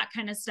all of that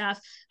kind of stuff.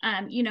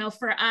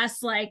 For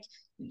us, like,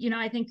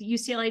 I think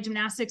UCLA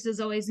gymnastics is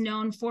always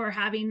known for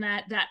having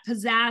that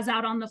pizzazz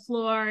out on the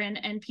floor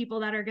and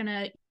people that are going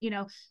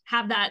to,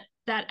 have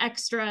that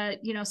extra,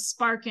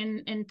 spark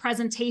and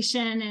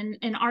presentation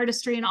and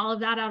artistry and all of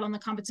that out on the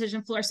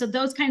competition floor. So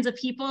those kinds of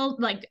people,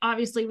 like,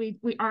 obviously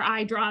we our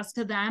eye draws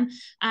to them.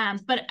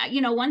 But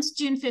once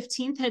June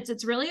 15th hits,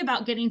 it's really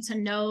about getting to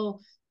know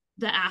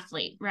the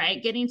athlete,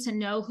 right? Getting to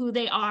know who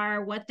they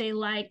are, what they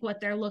like,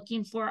 what they're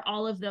looking for,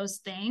 all of those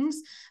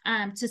things,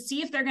 to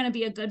see if they're going to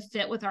be a good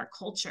fit with our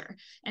culture.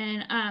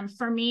 And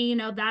for me,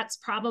 that's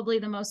probably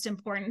the most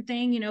important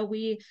thing.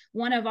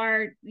 One of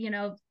our,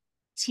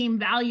 team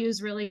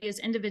values really is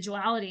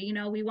individuality.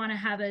 We want to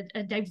have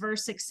a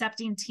diverse,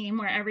 accepting team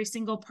where every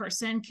single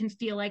person can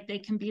feel like they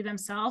can be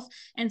themselves.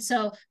 And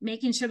so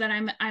making sure that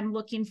I'm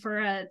looking for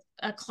a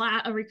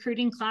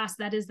recruiting class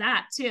that is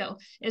that too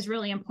is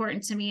really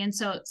important to me. And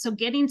so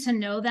getting to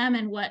know them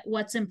and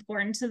what's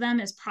important to them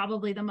is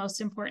probably the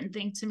most important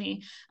thing to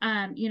me.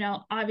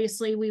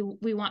 Obviously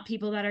we want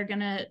people that are going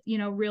to,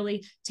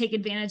 really take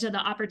advantage of the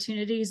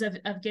opportunities of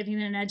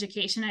getting an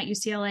education at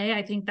UCLA.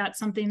 I think that's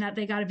something that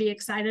they got to be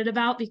excited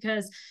about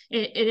because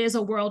it is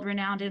a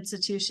world-renowned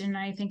institution. And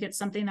I think it's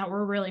something that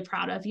we're really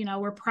proud of.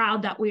 We're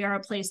proud that we are a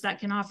place that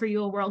can offer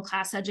you a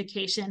world-class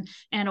education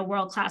and a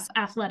world-class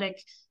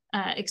athletic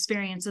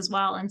experience as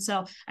well. And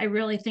so I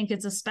really think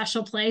it's a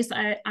special place.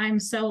 I'm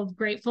so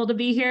grateful to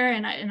be here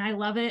and I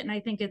love it. And I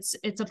think it's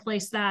a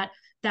place that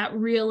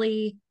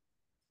really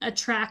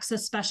attracts a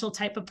special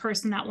type of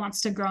person that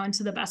wants to grow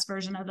into the best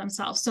version of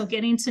themselves. So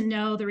getting to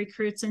know the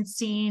recruits and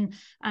seeing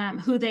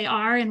who they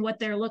are and what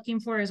they're looking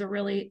for is a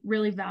really,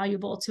 really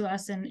valuable to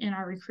us in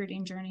our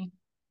recruiting journey.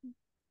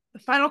 The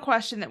final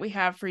question that we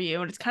have for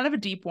you, and it's kind of a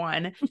deep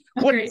one.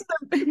 Great.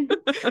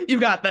 You've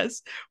got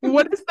this.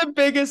 What is the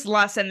biggest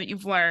lesson that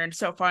you've learned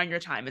so far in your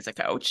time as a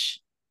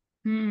coach?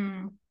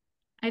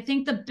 I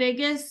think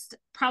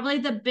probably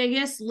the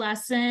biggest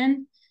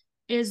lesson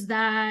is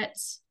that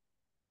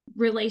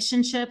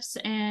relationships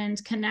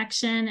and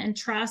connection and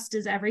trust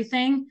is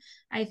everything.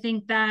 I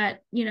think that,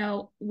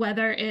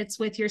 whether it's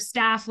with your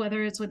staff,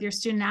 whether it's with your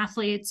student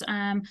athletes,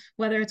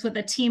 whether it's with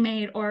a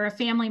teammate or a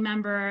family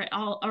member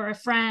or a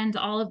friend,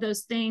 all of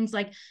those things,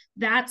 like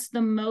that's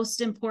the most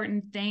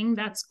important thing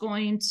that's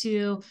going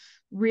to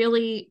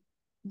really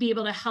be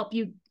able to help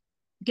you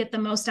get the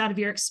most out of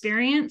your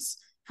experience,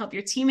 help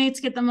your teammates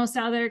get the most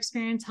out of their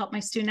experience, help my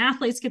student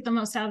athletes get the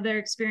most out of their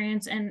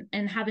experience,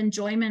 and have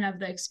enjoyment of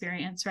the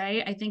experience,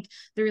 right? I think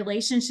the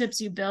relationships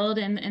you build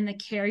and the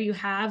care you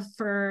have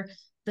for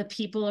the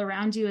people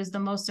around you is the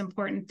most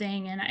important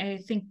thing. And I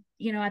think,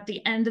 at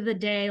the end of the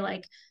day,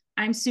 like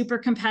I'm super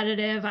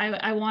competitive.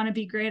 I want to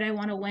be great. I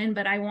want to win,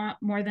 but I want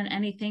more than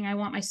anything, I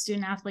want my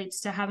student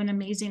athletes to have an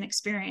amazing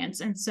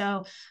experience. And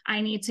so I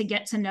need to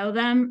get to know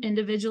them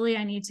individually.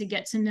 I need to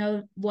get to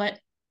know what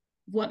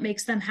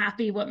makes them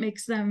happy, what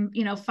makes them,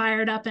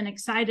 fired up and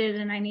excited.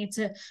 And I need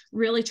to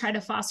really try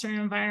to foster an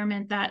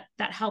environment that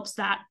helps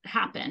that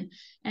happen.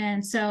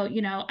 And so,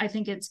 I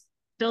think it's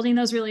building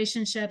those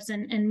relationships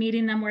and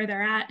meeting them where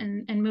they're at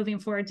and moving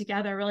forward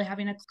together, really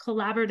having a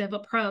collaborative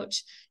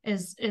approach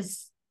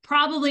is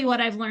probably what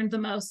I've learned the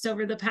most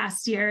over the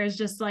past year. Is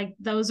just like,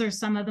 those are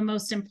some of the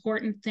most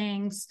important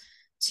things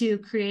to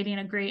creating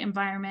a great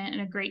environment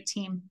and a great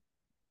team.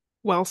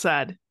 Well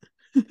said.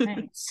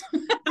 Thanks.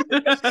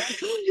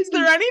 Is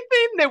there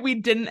anything that we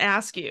didn't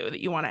ask you that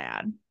you want to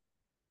add?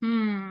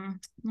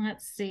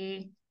 Let's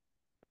see.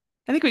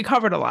 I think we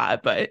covered a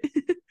lot, but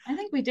I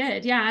think we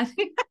did. Yeah,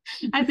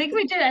 I think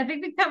we did. I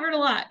think we covered a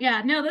lot.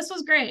 Yeah, no, this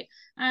was great.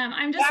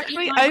 I'm just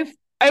actually, I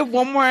have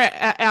one more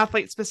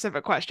athlete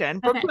specific question.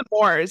 Okay. Brooklyn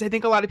Moores. I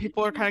think a lot of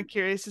people are kind of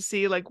curious to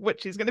see like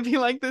what she's going to be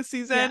like this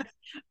season. Yeah.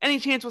 Any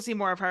chance we'll see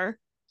more of her?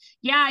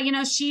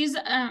 Yeah, she's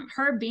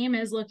her beam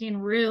is looking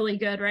really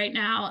good right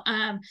now.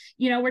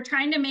 We're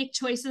trying to make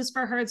choices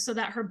for her so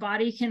that her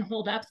body can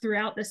hold up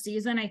throughout the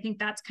season. I think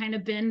that's kind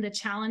of been the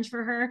challenge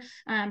for her,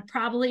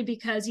 probably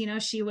because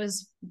she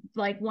was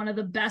like one of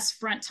the best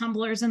front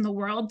tumblers in the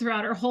world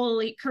throughout her whole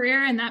elite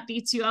career, and that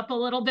beats you up a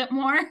little bit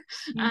more.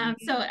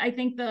 So I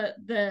think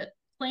the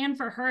plan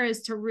for her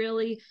is to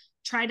really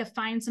try to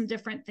find some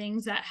different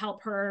things that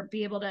help her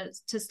be able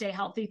to stay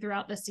healthy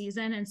throughout the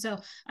season. And so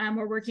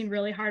we're working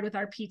really hard with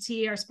our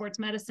PT, our sports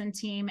medicine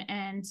team,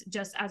 and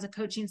just as a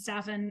coaching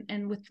staff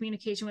and with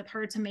communication with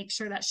her to make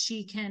sure that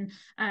she can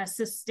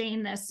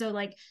sustain this. So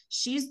like,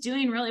 she's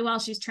doing really well.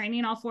 She's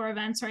training all 4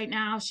 events right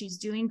now. She's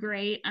doing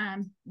great.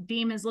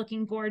 Beam is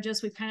looking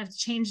gorgeous. We've kind of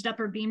changed up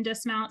her beam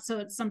dismount, so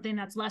it's something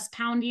that's less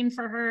pounding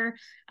for her.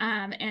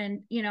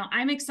 And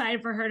I'm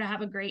excited for her to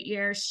have a great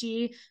year.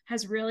 She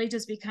has really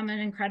just become an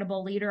incredible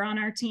leader on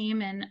our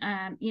team, and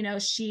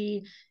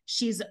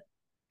she's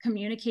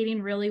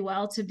communicating really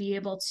well to be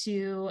able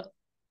to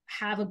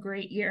have a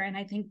great year. And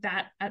I think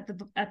that at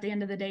the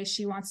end of the day,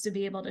 she wants to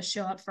be able to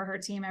show up for her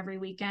team every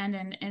weekend,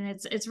 and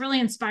it's really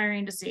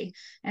inspiring to see.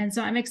 And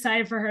so I'm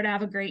excited for her to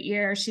have a great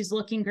year. She's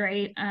looking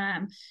great.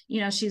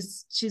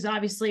 She's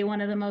obviously one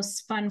of the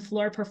most fun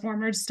floor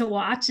performers to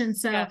watch, and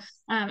so yes.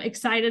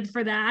 Excited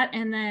for that.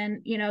 And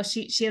then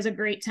she has a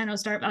great 10-0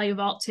 start value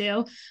vault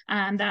too,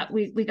 that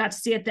we got to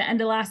see at the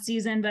end of last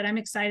season. But I'm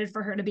excited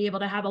for her to be able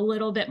to have a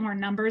little bit more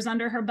numbers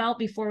under her belt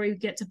before we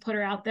get to put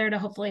her out there, to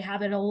hopefully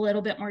have it a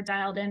little bit more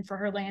dialed in for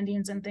her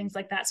landings and things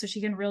like that, so she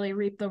can really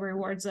reap the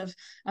rewards of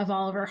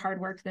all of her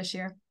hard work this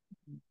year.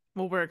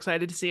 Well, we're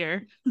excited to see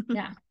her.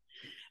 Yeah.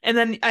 And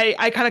then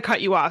I kind of cut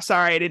you off.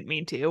 Sorry, I didn't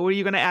mean to. Were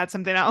you going to add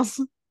something else?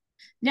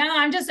 No,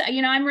 I'm just,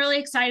 I'm really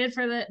excited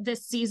for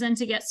this season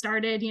to get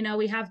started.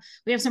 We have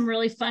some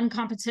really fun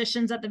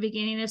competitions at the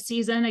beginning of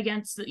season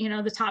against,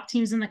 the top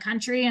teams in the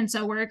country. And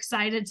so we're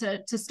excited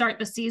to start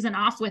the season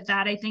off with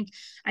that. I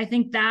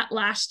think that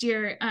last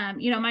year,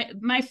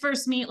 my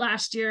first meet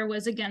last year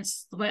was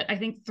against I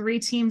think 3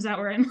 teams that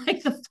were in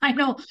like the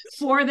final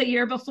 4 the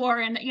year before.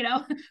 And,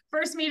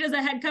 first meet as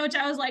a head coach,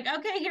 I was like,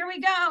 okay, here we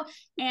go.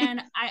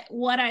 And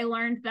what I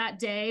learned that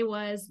day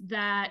was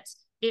that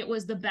it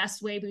was the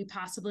best way we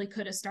possibly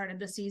could have started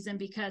the season,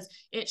 because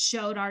it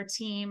showed our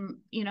team,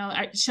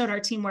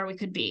 where we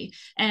could be.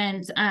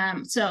 And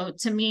so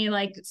to me,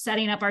 like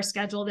setting up our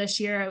schedule this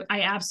year,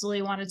 I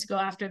absolutely wanted to go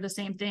after the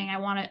same thing. I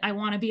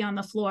want to be on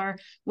the floor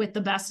with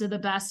the best of the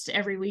best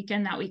every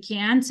weekend that we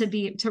can,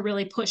 to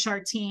really push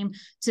our team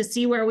to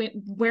see where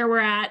we're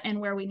at and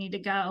where we need to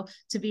go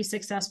to be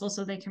successful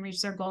so they can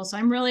reach their goals. So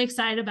I'm really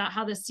excited about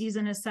how this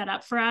season is set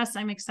up for us.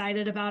 I'm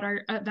excited about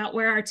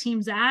where our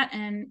team's at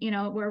and,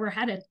 where we're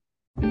headed.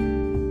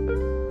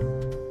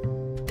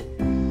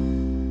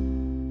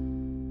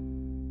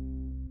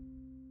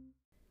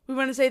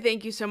 to say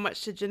thank you so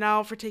much to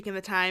Janelle for taking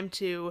the time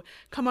to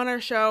come on our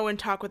show and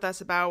talk with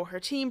us about her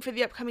team for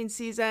the upcoming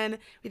season.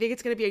 We think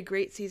it's going to be a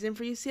great season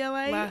for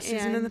UCLA. Last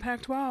season in the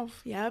Pac-12.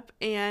 Yep,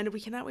 and we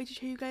cannot wait to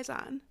cheer you guys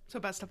on. So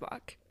best of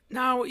luck.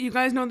 Now, you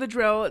guys know the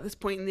drill at this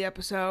point in the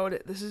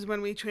episode. This is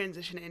when we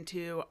transition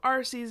into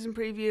our season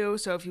preview.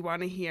 So if you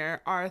want to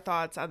hear our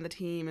thoughts on the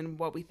team and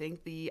what we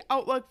think the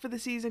outlook for the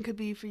season could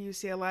be for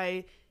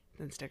UCLA,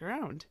 then stick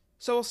around.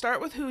 So we'll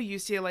start with who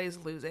UCLA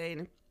is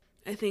losing.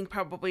 I think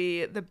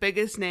probably the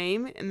biggest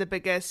name and the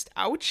biggest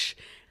ouch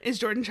is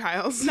Jordan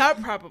Childs.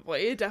 Not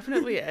probably, it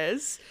definitely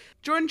is.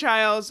 Jordan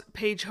Childs,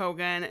 Paige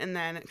Hogan, and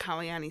then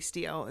Kalyani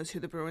Steele is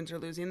who the Bruins are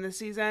losing this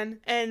season.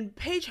 And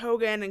Paige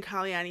Hogan and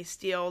Kalyani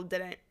Steele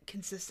didn't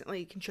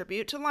consistently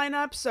contribute to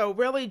lineup, so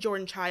really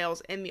Jordan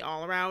Childs in the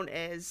all-around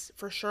is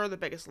for sure the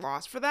biggest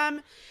loss for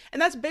them.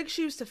 And that's big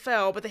shoes to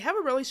fill, but they have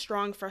a really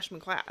strong freshman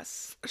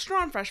class. A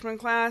strong freshman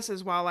class,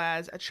 as well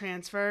as a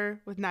transfer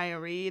with Nia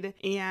Reed,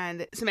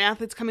 and some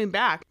athletes coming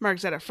back.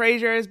 Margzetta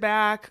Frazier is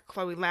back,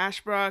 Chloe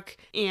Lashbrook,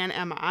 and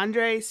Emma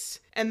Andres.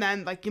 And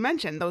then, like you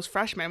mentioned, those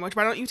freshmen, which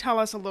why don't you tell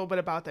us a little bit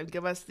about them?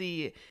 Give us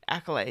the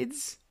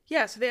accolades.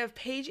 Yeah, so they have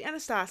Paige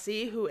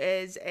Anastasi, who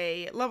is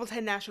a level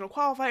 10 national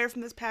qualifier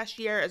from this past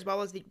year, as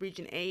well as the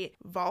Region 8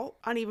 vault,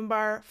 uneven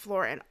bar,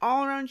 floor, and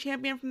all-around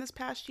champion from this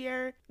past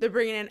year. They're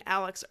bringing in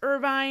Alex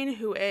Irvine,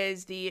 who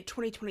is the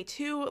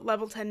 2022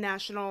 level 10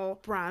 national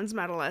bronze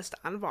medalist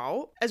on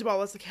vault, as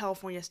well as the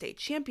California state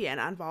champion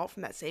on vault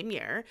from that same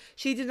year.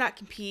 She did not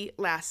compete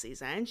last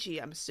season. She,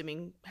 I'm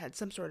assuming, had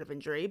some sort of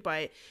injury,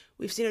 but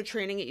we've seen her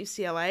training at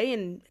UCLA,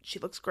 and she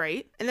looks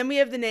great. And then we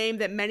have the name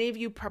that many of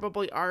you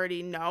probably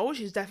already know.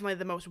 She's definitely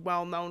the most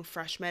well-known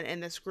freshman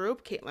in this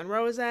group, Caitlin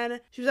Rosen.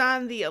 She was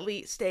on the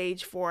elite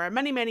stage for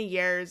many, many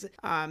years.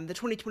 The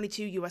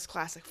 2022 U.S.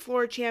 Classic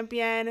floor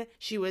champion.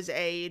 She was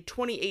a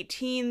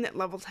 2018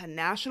 level 10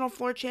 national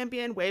floor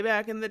champion way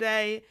back in the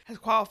day. Has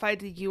qualified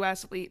to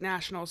U.S. Elite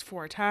Nationals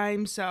 4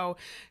 times, so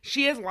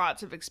she has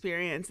lots of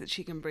experience that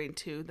she can bring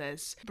to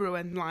this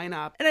Bruin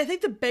lineup. And I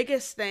think the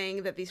biggest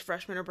thing that these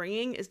freshmen are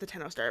bringing is the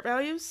 10-0 start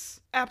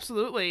values.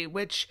 Absolutely,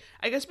 which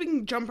I guess we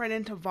can jump right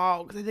into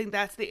vault, because I think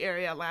that's the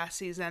area last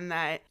season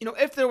that, you know,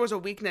 if there was a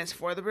weakness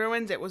for the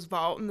Bruins, it was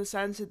vault, in the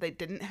sense that they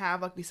didn't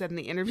have, like we said in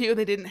the interview,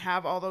 they didn't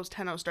have all those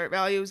 10-0 start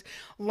values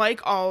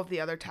like all of the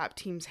other top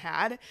teams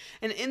had.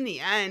 And in the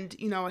end,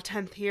 you know, a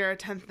 10th here, a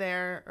 10th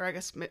there, or I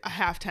guess a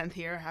half 10th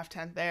here, a half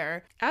 10th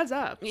there, adds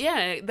up.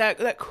 Yeah,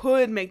 that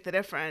could make the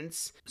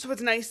difference. So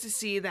it's nice to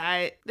see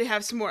that they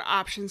have some more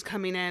options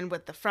coming in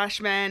with the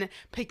freshmen.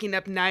 Picking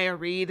up Nia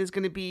Reed is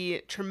going to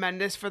be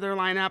tremendous for their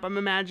lineup, I'm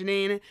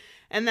imagining.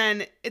 And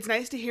then it's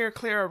nice to hear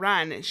Clara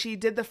Wren. She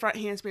did the front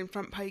handspring,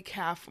 front pike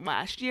calf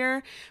last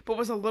year, but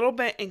was a little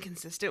bit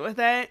inconsistent with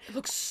it. It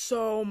looks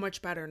so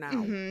much better now.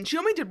 Mm-hmm. She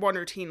only did one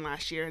routine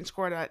last year and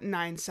scored a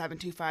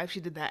 9.725. She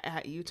did that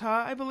at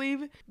Utah, I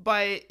believe.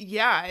 But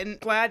yeah, and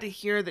glad to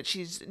hear that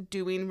she's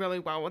doing really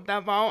well with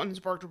that vault and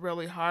has worked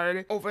really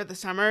hard over the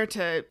summer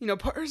to, you know,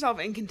 put herself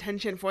in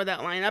contention for that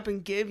lineup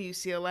and give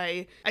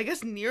UCLA, I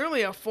guess,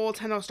 nearly a full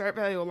 10-0 start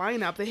value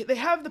lineup. They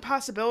have the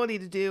possibility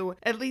to do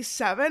at least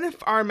 7 if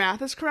our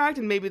math is correct,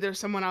 and maybe there's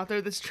someone out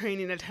there that's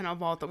training a 10-0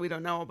 vault that we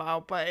don't know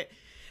about, but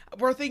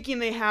we're thinking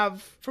they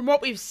have, from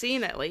what we've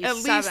seen, at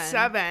least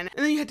seven.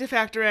 And then you had to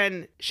factor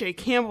in Shea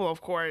Campbell,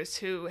 of course,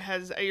 who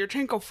has a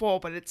Yurchenko full,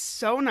 but it's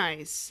so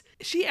nice.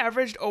 She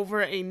averaged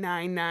over a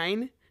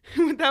 9.9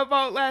 with that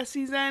vault last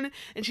season,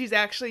 and she's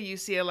actually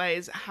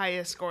UCLA's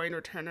highest scoring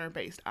returner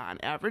based on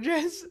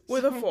averages.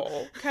 With a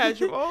full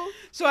casual.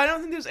 So I don't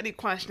think there's any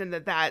question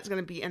that that's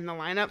going to be in the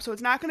lineup. So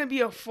it's not going to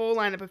be a full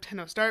lineup of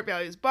 10-0 start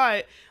values,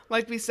 but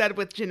like we said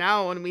with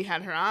Janelle when we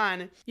had her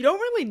on, you don't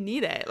really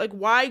need it. Like,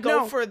 why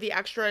go for the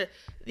extra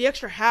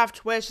half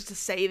twist just to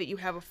say that you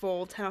have a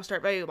full 10-0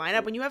 start value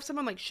lineup when you have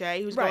someone like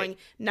Shea who's going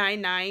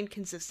 9.9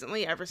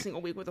 consistently every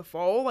single week with a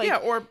full? Like, yeah,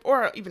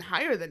 or even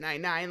higher than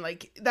 9.9.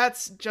 Like,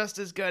 that's just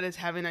as good as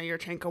having a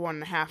Yurchenko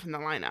 1.5 in the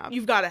lineup.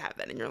 You've got to have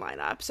that in your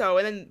lineup. So,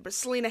 and then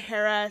Selena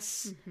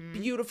Harris,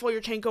 beautiful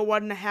Yurchenko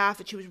 1.5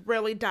 that she was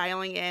really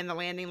dialing in the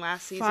landing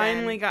last season.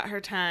 Finally got her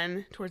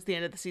 10 towards the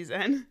end of the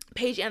season.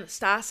 Paige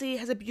Anastasi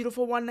has a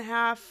beautiful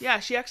 1.5. Yeah,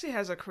 she actually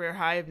has a career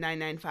high of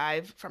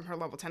 9.95 from her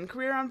level 10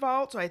 career on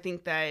vault. So I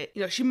think that,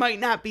 you know, she might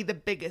not be the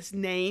biggest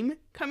name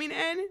coming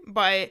in,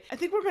 but I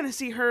think we're going to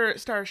see her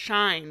start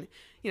shine,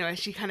 you know, as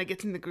she kind of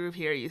gets in the groove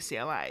here at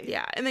UCLA.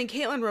 Yeah, and then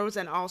Caitlin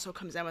Rosen also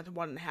comes in with a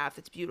 1.5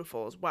 that's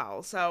beautiful as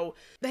well. So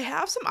they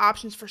have some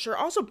options for sure.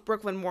 Also,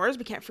 Brooklyn Moores,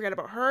 we can't forget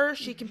about her.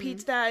 She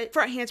competes that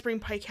front handspring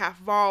pike half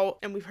vault,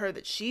 and we've heard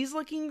that she's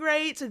looking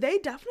great. So they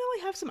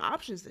definitely have some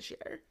options this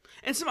year.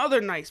 And some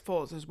other nice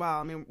fulls as well.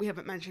 I mean, we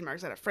haven't mentioned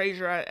Margzetta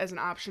Frazier as an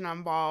option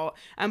on vault,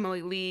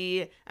 Emily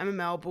Lee,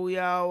 Emma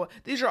Buyo.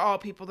 These are all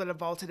people that have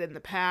vaulted in the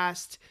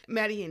past.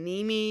 Maddie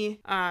Anemi,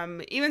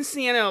 even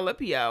Sienna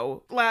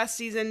Olipio. Last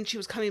season, she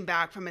was coming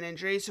back from an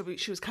injury, so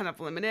she was kind of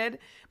limited.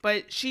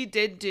 But she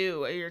did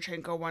do a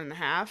Yurchenko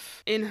 1.5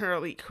 in her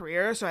elite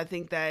career. So I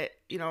think that,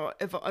 you know,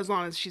 as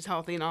long as she's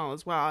healthy and all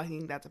as well, I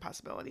think that's a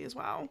possibility as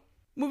well.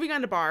 Moving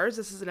on to bars,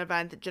 this is an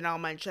event that Janelle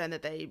mentioned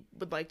that they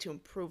would like to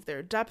improve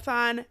their depth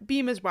on.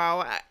 Beam as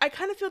well. I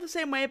kind of feel the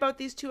same way about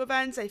these two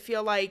events. I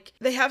feel like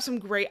they have some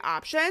great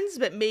options,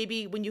 but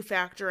maybe when you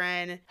factor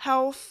in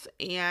health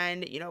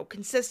and,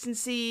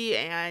 consistency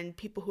and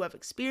people who have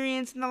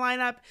experience in the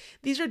lineup,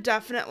 these are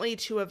definitely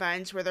two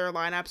events where their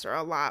lineups are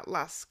a lot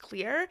less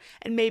clear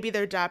and maybe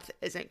their depth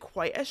isn't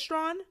quite as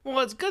strong. Well,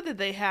 it's good that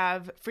they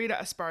have Frida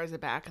Esparza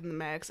back in the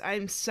mix.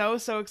 I'm so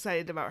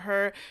excited about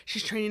her.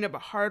 She's training up a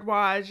hard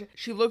watch.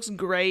 She looks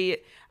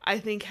great. I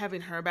think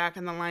having her back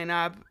in the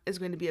lineup is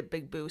going to be a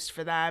big boost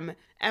for them.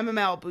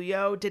 MML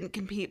Buyo didn't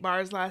compete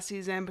bars last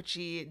season, but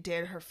she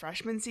did her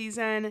freshman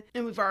season,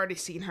 and we've already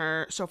seen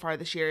her so far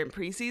this year in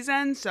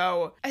preseason.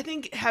 So I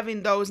think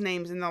having those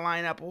names in the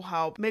lineup will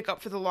help make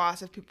up for the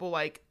loss of people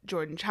like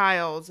Jordan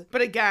Childs.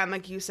 But again,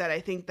 like you said,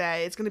 I think that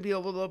it's going to be a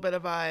little bit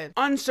of a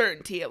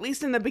uncertainty, at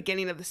least in the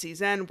beginning of the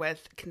season,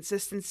 with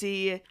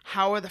consistency.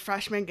 How are the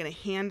freshmen going to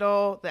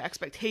handle the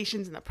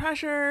expectations and the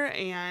pressure,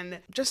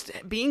 and just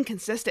being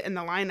consistent in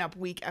the lineup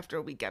week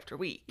after week after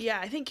week? Yeah,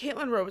 I think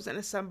Caitlin Rosen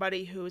is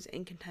somebody who's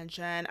in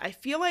contention. I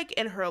feel like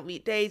in her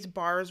elite days,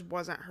 bars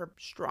wasn't her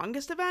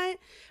strongest event,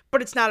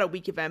 but it's not a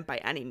weak event by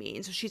any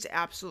means. So she's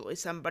absolutely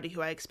somebody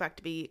who I expect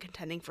to be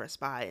contending for a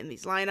spot in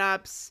these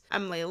lineups.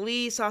 Emily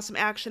Lee saw some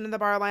action in the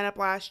bar lineup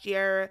last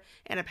year.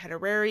 Anna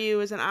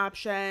Petarariu is an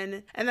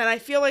option. And then I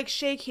feel like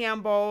Shea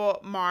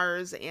Campbell,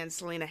 Mars, and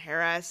Selena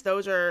Harris,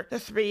 those are the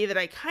three that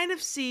I kind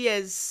of see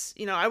as,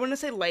 I wouldn't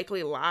say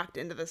likely locked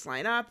into this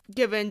lineup,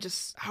 given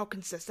just how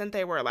consistent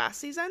they were last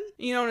season.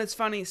 And it's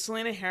funny,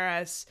 Selena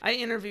Harris, I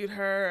interviewed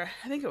her,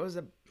 I think it was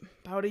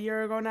about a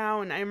year ago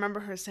now, and I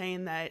remember her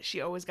saying that she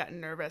always got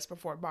nervous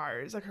before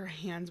bars, like her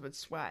hands would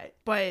sweat,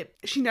 but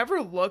she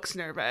never looks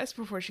nervous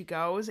before she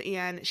goes,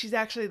 and she's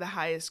actually the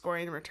highest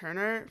scoring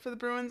returner for the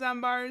Bruins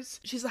on bars.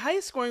 She's the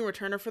highest scoring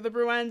returner for the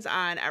Bruins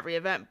on every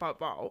event but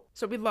vault,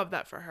 so we love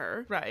that for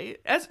her. Right.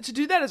 To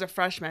do that as a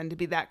freshman, to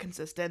be that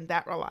consistent,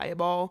 that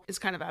reliable, is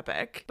kind of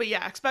epic. But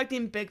yeah,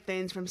 expecting big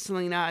things from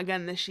Selena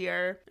again this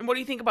year. And what do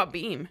you think about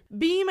Beam?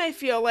 Beam, I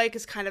feel like,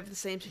 is kind of the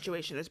same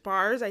situation as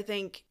bars. I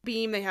think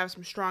Beam, they have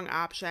some strong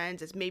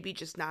options. It's maybe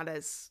just not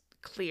as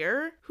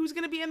clear who's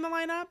going to be in the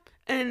lineup.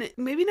 And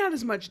maybe not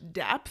as much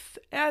depth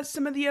as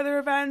some of the other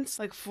events.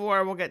 Like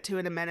floor, we'll get to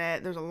in a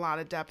minute. There's a lot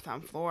of depth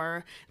on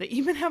floor. They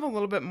even have a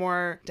little bit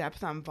more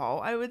depth on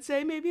vault, I would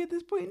say, maybe at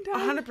this point in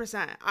time.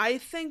 100%. I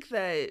think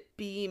that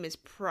Beam is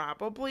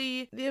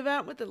probably the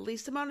event with the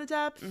least amount of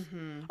depth.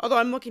 Mm-hmm. Although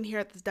I'm looking here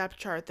at this depth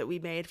chart that we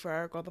made for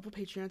our Gold Level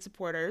Patreon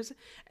supporters.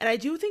 And I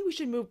do think we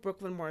should move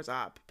Brooklyn Moores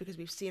up because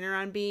we've seen her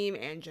on Beam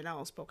and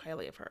Janelle spoke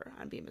highly of her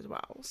on Beam as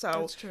well. So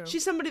that's true.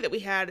 She's somebody that we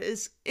had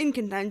is in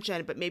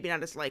contention, but maybe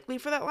not as likely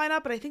for that lineup.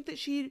 But I think that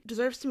she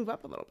deserves to move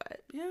up a little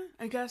bit. Yeah,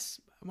 I guess,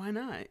 why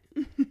not?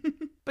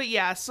 But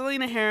yeah,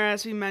 Selena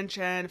Harris, we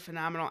mentioned,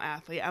 phenomenal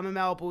athlete.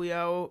 MML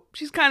Buyo,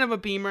 she's kind of a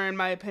beamer in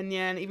my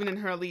opinion. Even in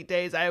her elite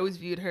days, I always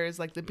viewed her as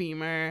like the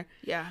beamer.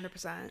 Yeah,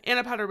 100%.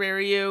 Anna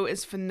Petarariu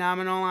is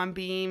phenomenal on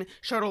beam.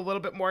 Showed a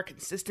little bit more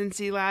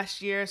consistency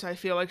last year, so I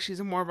feel like she's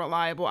a more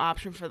reliable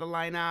option for the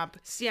lineup.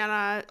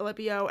 Sienna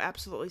Alipio,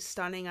 absolutely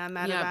stunning on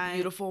that event. Yeah,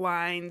 beautiful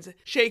lines.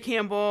 Shea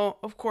Campbell,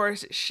 of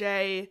course,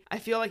 Shea. I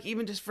feel like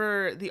even just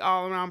for the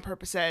all-around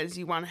purposes,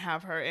 you want to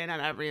have her in on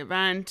every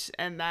event.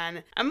 And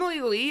then Emily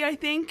Lee, I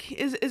think,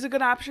 is a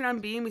good option on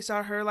beam. We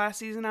saw her last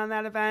season on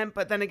that event.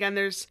 But then again,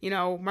 there's,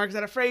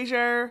 Margzetta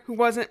Frazier, who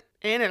wasn't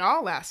in at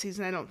all last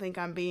season, I don't think,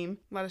 on beam.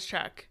 Let us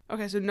check.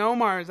 Okay, so no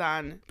Mars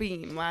on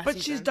beam last season.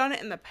 But she's done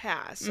it in the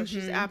past, so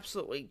she's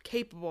absolutely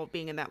capable of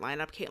being in that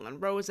lineup.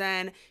 Caitlin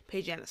Rosen,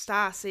 Paige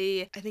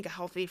Anastasi, I think a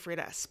healthy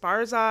Frida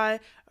Esparza,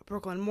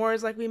 Brooklyn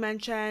Moores, like we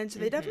mentioned. So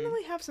they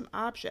definitely have some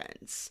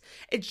options.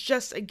 It's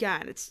just,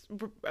 again, it's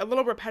a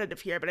little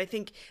repetitive here, but I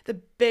think the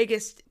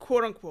biggest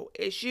quote-unquote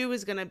issue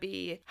is going to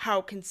be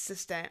how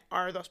consistent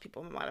are those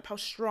people in the lineup? How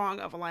strong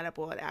of a lineup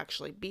will it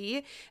actually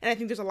be? And I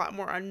think there's a lot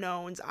more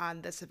unknowns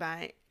on this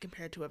event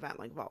compared to an event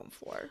like Vault and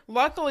Floor.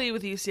 Luckily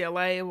with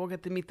UCLA, we'll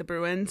get to meet the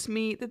Bruins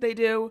meet that they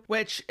do,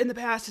 which in the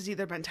past has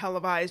either been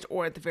televised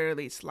or at the very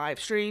least live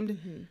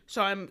streamed.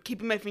 So I'm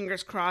keeping my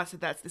fingers crossed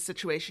that that's the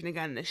situation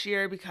again this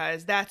year,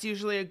 because that's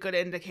usually a good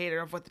indicator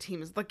of what the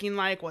team is looking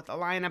like, what the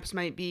lineups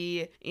might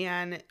be,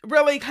 and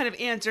really kind of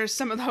answers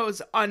some of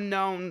those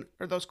unknown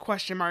or those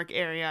question mark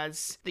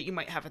areas that you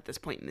might have at this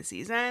point in the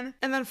season.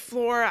 And then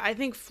Floor, I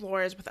think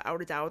Floor is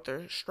without a doubt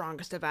their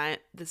strongest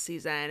event this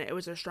season. It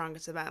was their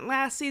strongest event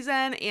last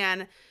season,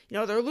 and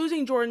they're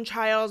losing Jordan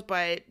Childs,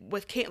 but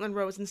with Caitlin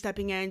Rosen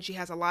stepping in, she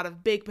has a lot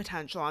of big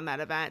potential on that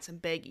event, some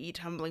big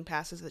tumbling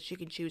passes that she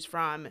can choose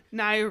from.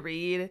 Nia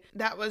Reed,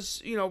 that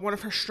was, one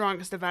of her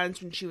strongest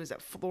events when she was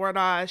at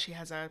Florida. Florida. She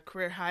has a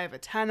career high of a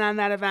 10 on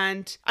that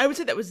event. I would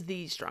say that was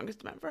the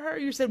strongest event for her.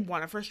 You said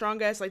one of her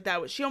strongest. Like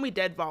that was, she only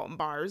did vault and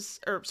vault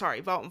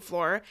and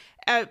floor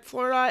at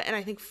Florida. And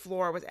I think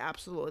floor was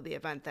absolutely the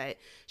event that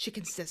she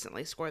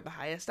consistently scored the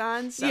highest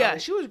on. So yeah,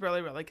 she was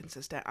really, really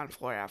consistent on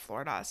floor at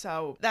Florida.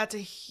 So that's a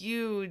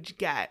huge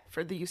get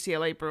for the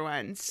UCLA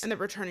Bruins. And the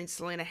returning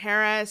Selena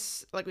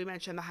Harris, like we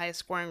mentioned, the highest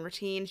scoring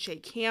routine. Shea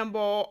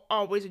Campbell,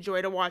 always a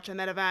joy to watch on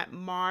that event.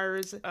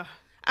 Mars.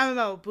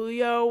 Amabel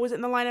Buyo was in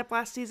the lineup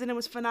last season. It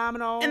was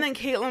phenomenal. And then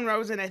Caitlin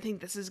Rosen, I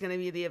think this is going to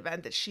be the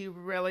event that she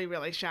really,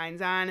 really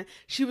shines on.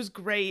 She was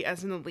great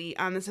as an elite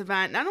on this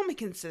event. Not only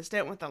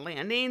consistent with the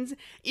landings,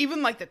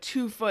 even like the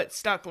 2-foot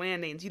stuck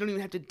landings. You don't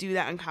even have to do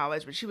that in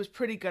college, but she was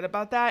pretty good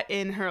about that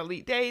in her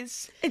elite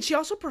days. And she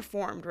also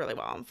performed really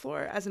well on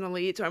floor as an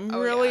elite. So I'm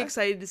really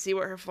excited to see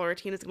what her floor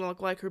routine is going to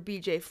look like, her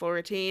BJ floor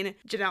routine.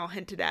 Janelle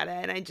hinted at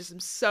it, and I just am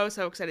so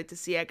excited to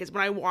see it, because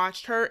when I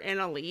watched her in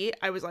elite,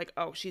 I was like,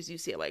 oh, she's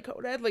UCLA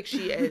coded. Like,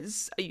 she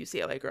is a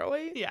UCLA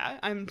girly. Yeah,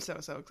 I'm so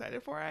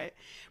excited for it.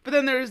 But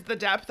then there's the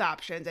depth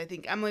options. I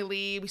think Emily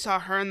Lee, we saw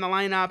her in the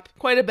lineup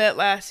quite a bit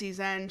last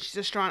season. She's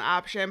a strong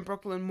option.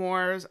 Brooklyn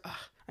Moores,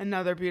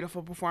 another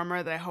beautiful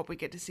performer that I hope we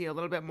get to see a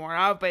little bit more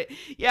of. But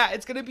yeah,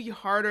 it's going to be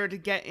harder to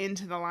get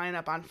into the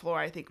lineup on floor,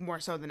 I think, more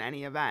so than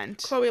any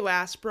event. Chloe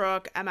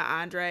Lastbrook, Emma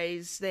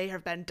Andres, they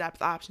have been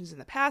depth options in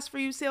the past for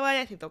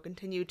UCLA. I think they'll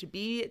continue to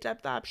be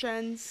depth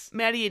options.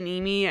 Maddie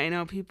Animi, I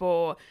know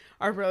people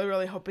are really,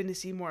 really hoping to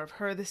see more of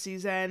her this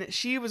season.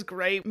 She was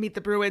great. Meet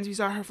the Bruins, we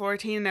saw her floor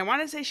routine, and I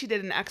want to say she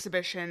did an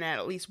exhibition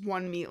at least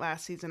one meet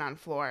last season on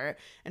floor,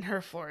 and her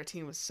floor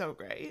routine was so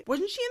great.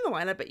 Wasn't she in the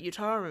lineup at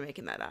Utah, or am I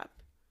making that up?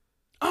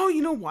 Oh,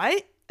 you know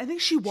what? I think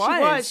she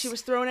was. She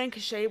was thrown in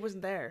because Shea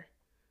wasn't there.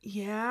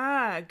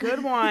 Yeah,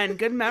 good one.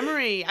 Good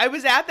memory. I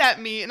was at that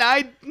meet, and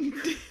I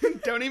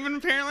don't even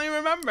apparently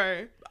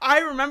remember. I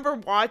remember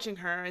watching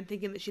her and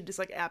thinking that she just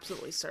like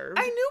absolutely served.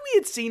 I knew we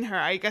had seen her.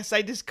 I guess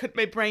I just couldn't,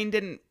 my brain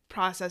didn't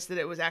process that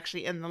it was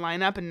actually in the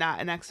lineup and not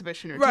an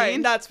exhibition routine.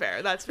 Right, that's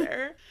fair.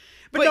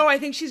 But no, I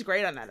think she's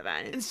great on that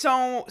event. And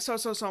so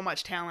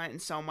much talent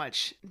and so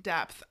much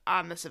depth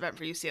on this event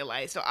for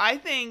UCLA. So I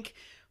think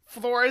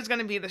floor is going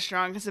to be the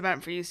strongest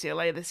event for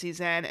UCLA this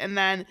season. And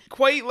then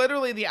quite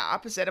literally the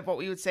opposite of what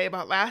we would say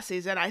about last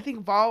season. I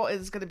think vault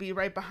is going to be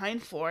right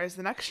behind floor as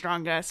the next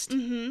strongest.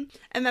 Mm-hmm.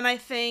 And then I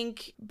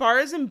think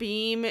bars and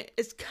beam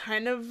is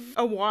kind of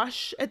a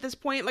wash at this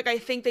point. Like, I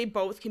think they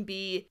both can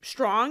be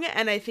strong,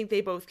 and I think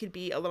they both could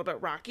be a little bit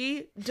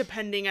rocky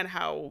depending on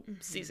how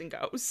season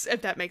goes,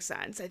 if that makes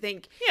sense. I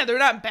think... Yeah, they're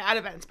not bad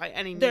events by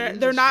any means.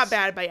 They're not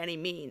bad by any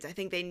means. I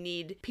think they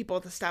need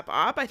people to step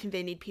up. I think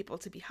they need people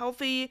to be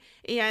healthy,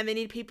 and they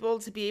need people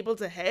to be able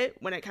to hit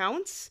when it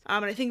counts.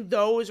 And I think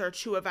those are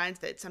two events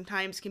that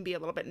sometimes can be a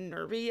little bit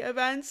nervy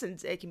events,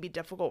 and it can be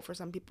difficult for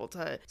some people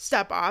to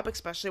step up,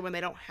 especially when they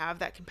don't have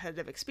that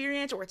competitive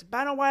experience, or it's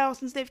been a while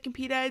since they've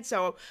competed.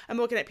 So I'm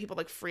looking at people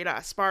like Frida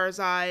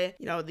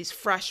Esparza, these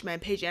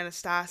freshmen, Paige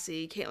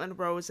Anastasi, Caitlin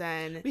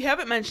Rosen. We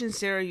haven't mentioned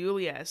Sarah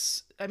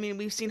Julius. I mean,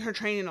 we've seen her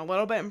training a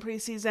little bit in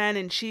preseason,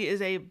 and she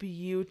is a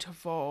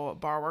beautiful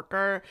bar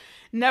worker.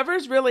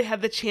 Never's really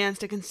had the chance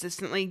to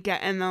consistently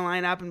get in the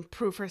lineup and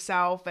prove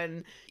herself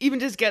and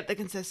even just get the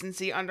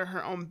consistency under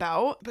her own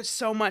belt, but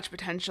so much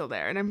potential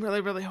there. And I'm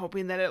really, really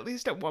hoping that at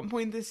least at one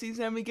point this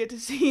season, we get to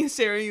see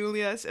Sarah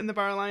Julius in the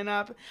bar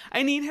lineup.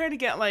 I need her to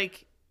get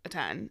like a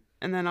 10.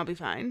 And then I'll be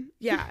fine.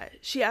 Yeah,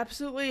 she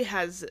absolutely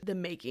has the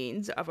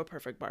makings of a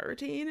perfect bar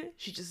routine.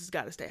 She just has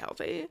got to stay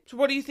healthy. So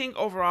what do you think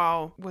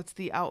overall? What's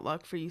the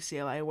outlook for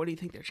UCLA? What do you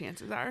think their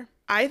chances are?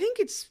 I think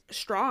it's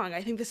strong.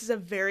 I think this is a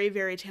very,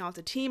 very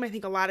talented team. I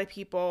think a lot of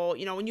people,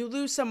 when you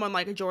lose someone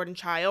like a Jordan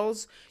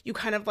Childs, you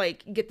kind of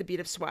like get the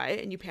beat of sweat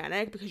and you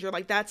panic because you're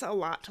like, that's a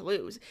lot to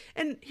lose.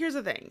 And here's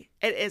the thing,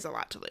 it is a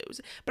lot to lose.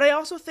 But I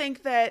also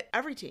think that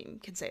every team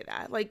can say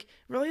that. Like,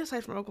 really,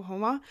 aside from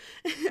Oklahoma,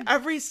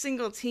 every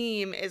single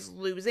team is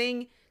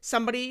losing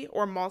somebody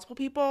or multiple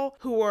people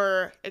who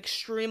are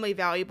extremely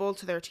valuable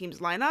to their team's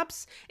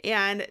lineups,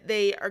 and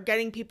they are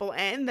getting people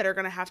in that are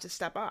going to have to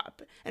step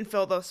up and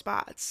fill those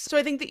spots. So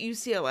I think that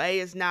UCLA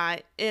is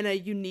not in a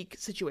unique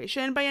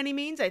situation by any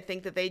means. I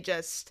think that they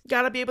just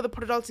got to be able to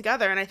put it all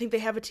together, and I think they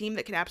have a team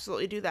that can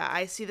absolutely do that.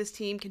 I see this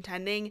team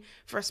contending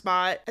for a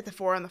spot at the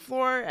 4 on the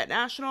floor at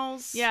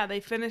Nationals. Yeah, they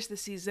finished the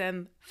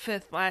season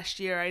 5th last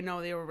year. I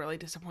know they were really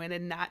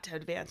disappointed not to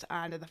advance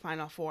on to the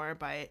Final Four,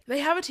 but they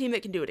have a team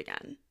that can do it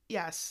again.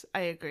 Yes,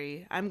 I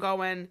agree. I'm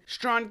going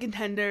strong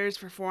contenders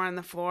for 4 on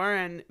the floor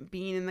and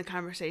being in the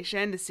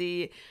conversation to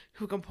see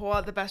who can pull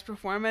out the best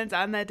performance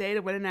on that day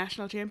to win a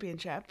national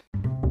championship.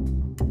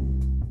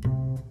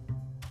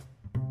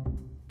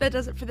 That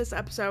does it for this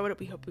episode.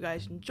 We hope you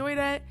guys enjoyed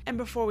it. And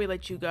before we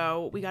let you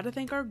go, we got to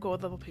thank our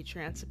gold level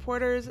Patreon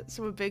supporters.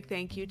 So a big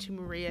thank you to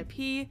Maria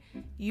P,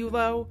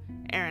 Yulo,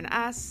 Aaron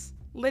S,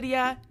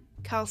 Lydia,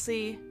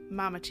 Kelsey,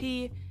 Mama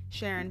T,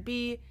 Sharon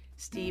B,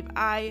 Steve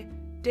I,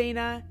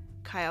 Dana,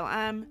 Kyle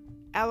M,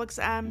 Alex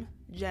M,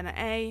 Jenna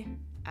A,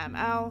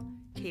 ML,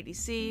 Katie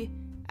C,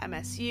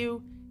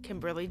 MSU,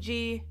 Kimberly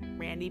G,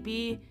 Randy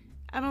B,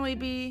 Emily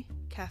B,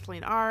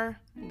 Kathleen R,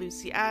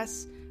 Lucy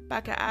S,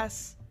 Becca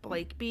S,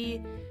 Blake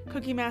B,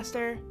 Cookie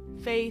Master,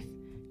 Faith,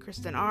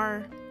 Kristen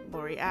R,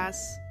 Lori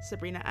S,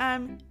 Sabrina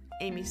M,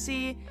 Amy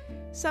C,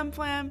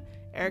 Semflam,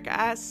 Erica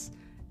S,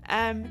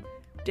 M,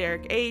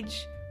 Derek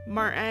H,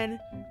 Martin,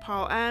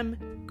 Paul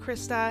M,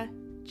 Krista,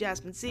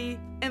 Jasmine C,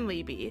 and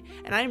Lee B.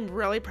 And I'm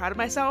really proud of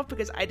myself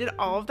because I did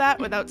all of that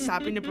without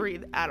stopping to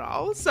breathe at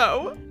all.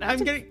 So I'm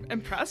getting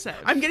impressive.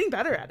 I'm getting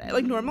better at it.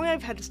 Like, normally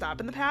I've had to stop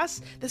in the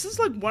past. This is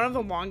like one of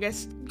the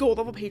longest gold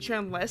level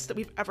Patreon lists that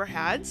we've ever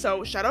had.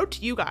 So shout out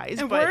to you guys.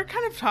 And we're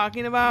kind of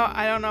talking about,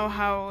 I don't know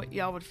how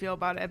y'all would feel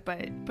about it,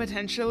 but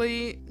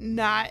potentially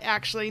not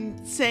actually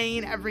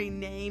saying every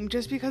name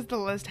just because the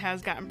list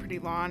has gotten pretty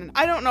long. And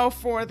I don't know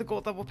for the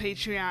gold level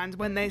Patreons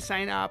when they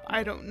sign up,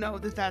 I don't know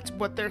that that's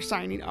what they're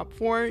signing up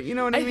for. You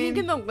know what I mean? I think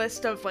in the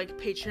list of like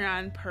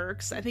Patreon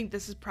perks, I think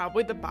this is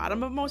probably the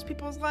bottom of most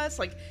people's list.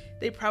 Like,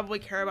 they probably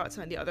care about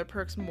some of the other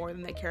perks more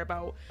than they care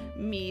about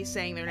me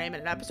saying their name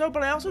in an episode,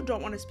 but I also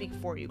don't want to speak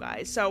for you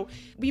guys. So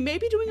we may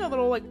be doing a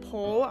little like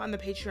poll on the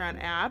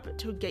Patreon app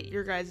to get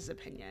your guys'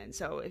 opinion.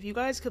 So if you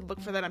guys could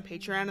look for that on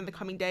Patreon in the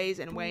coming days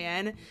and weigh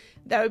in,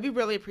 that would be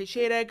really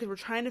appreciated because we're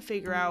trying to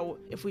figure out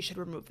if we should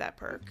remove that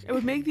perk. It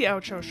would make the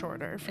outro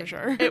shorter for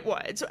sure. It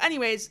would. So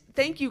anyways,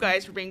 thank you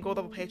guys for being gold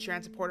level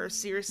Patreon supporters.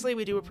 Seriously,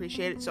 we do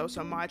appreciate it so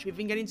much. We've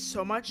been getting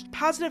so much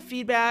positive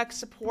feedback,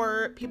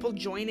 support, people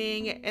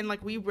joining, and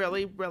like, we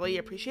really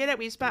appreciate it.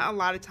 We've spent a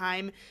lot of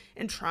time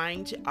in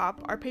trying to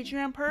up our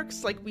Patreon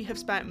perks. Like, we have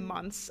spent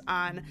months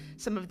on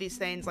some of these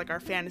things, like our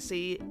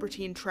fantasy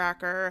routine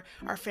tracker,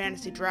 our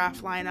fantasy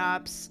draft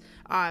lineups,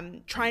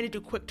 trying to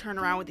do quick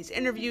turnaround with these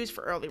interviews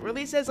for early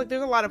releases. Like,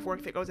 there's a lot of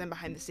work that goes in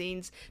behind the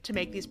scenes to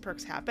make these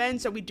perks happen.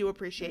 So we do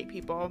appreciate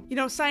people, you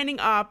know, signing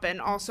up,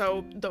 and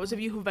also those of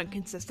you who've been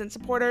consistent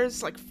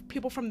supporters, like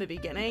people from the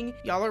beginning.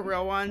 Y'all are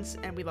real ones,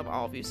 and we love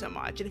all of you so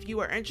much. And if you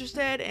are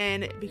interested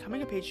in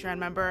becoming a Patreon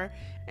member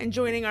and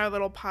joining our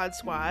little pod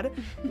squad,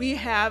 we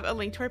have a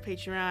link to our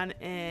Patreon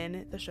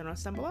in the show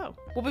notes down below.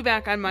 We'll be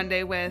back on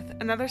Monday with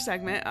another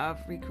segment of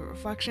Recruit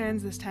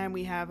Reflections. This time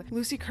we have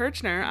Lucy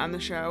Kirchner on the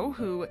show,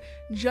 who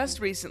just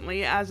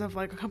recently, as of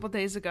like a couple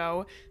days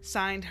ago,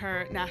 signed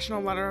her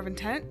national letter of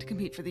intent to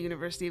compete for the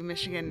University of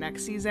Michigan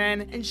next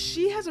season. And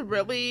she has a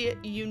really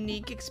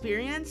unique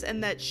experience in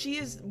that she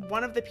is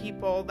one of the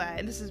people that,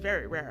 and this is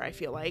very rare, I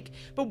feel like,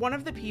 but one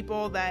of the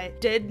people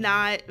that did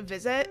not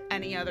visit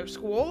any other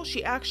school.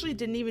 She actually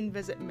didn't even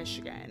visit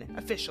Michigan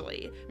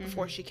officially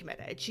before she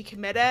committed. She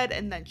committed,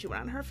 and then she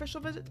went on her official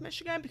visit to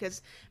Michigan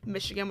because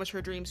Michigan was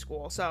her dream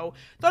school. So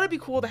thought it'd be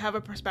cool to have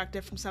a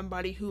perspective from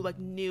somebody who like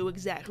knew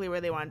exactly where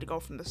they wanted to go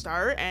from the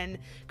start and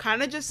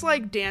kind of just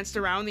like danced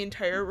around the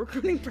entire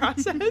recruiting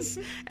process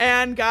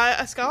and got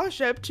a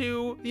scholarship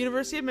to the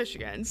University of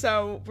Michigan.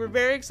 So we're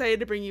very excited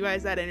to bring you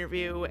guys that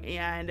interview,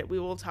 and we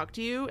will talk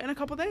to you in a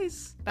couple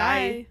days.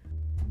 Bye.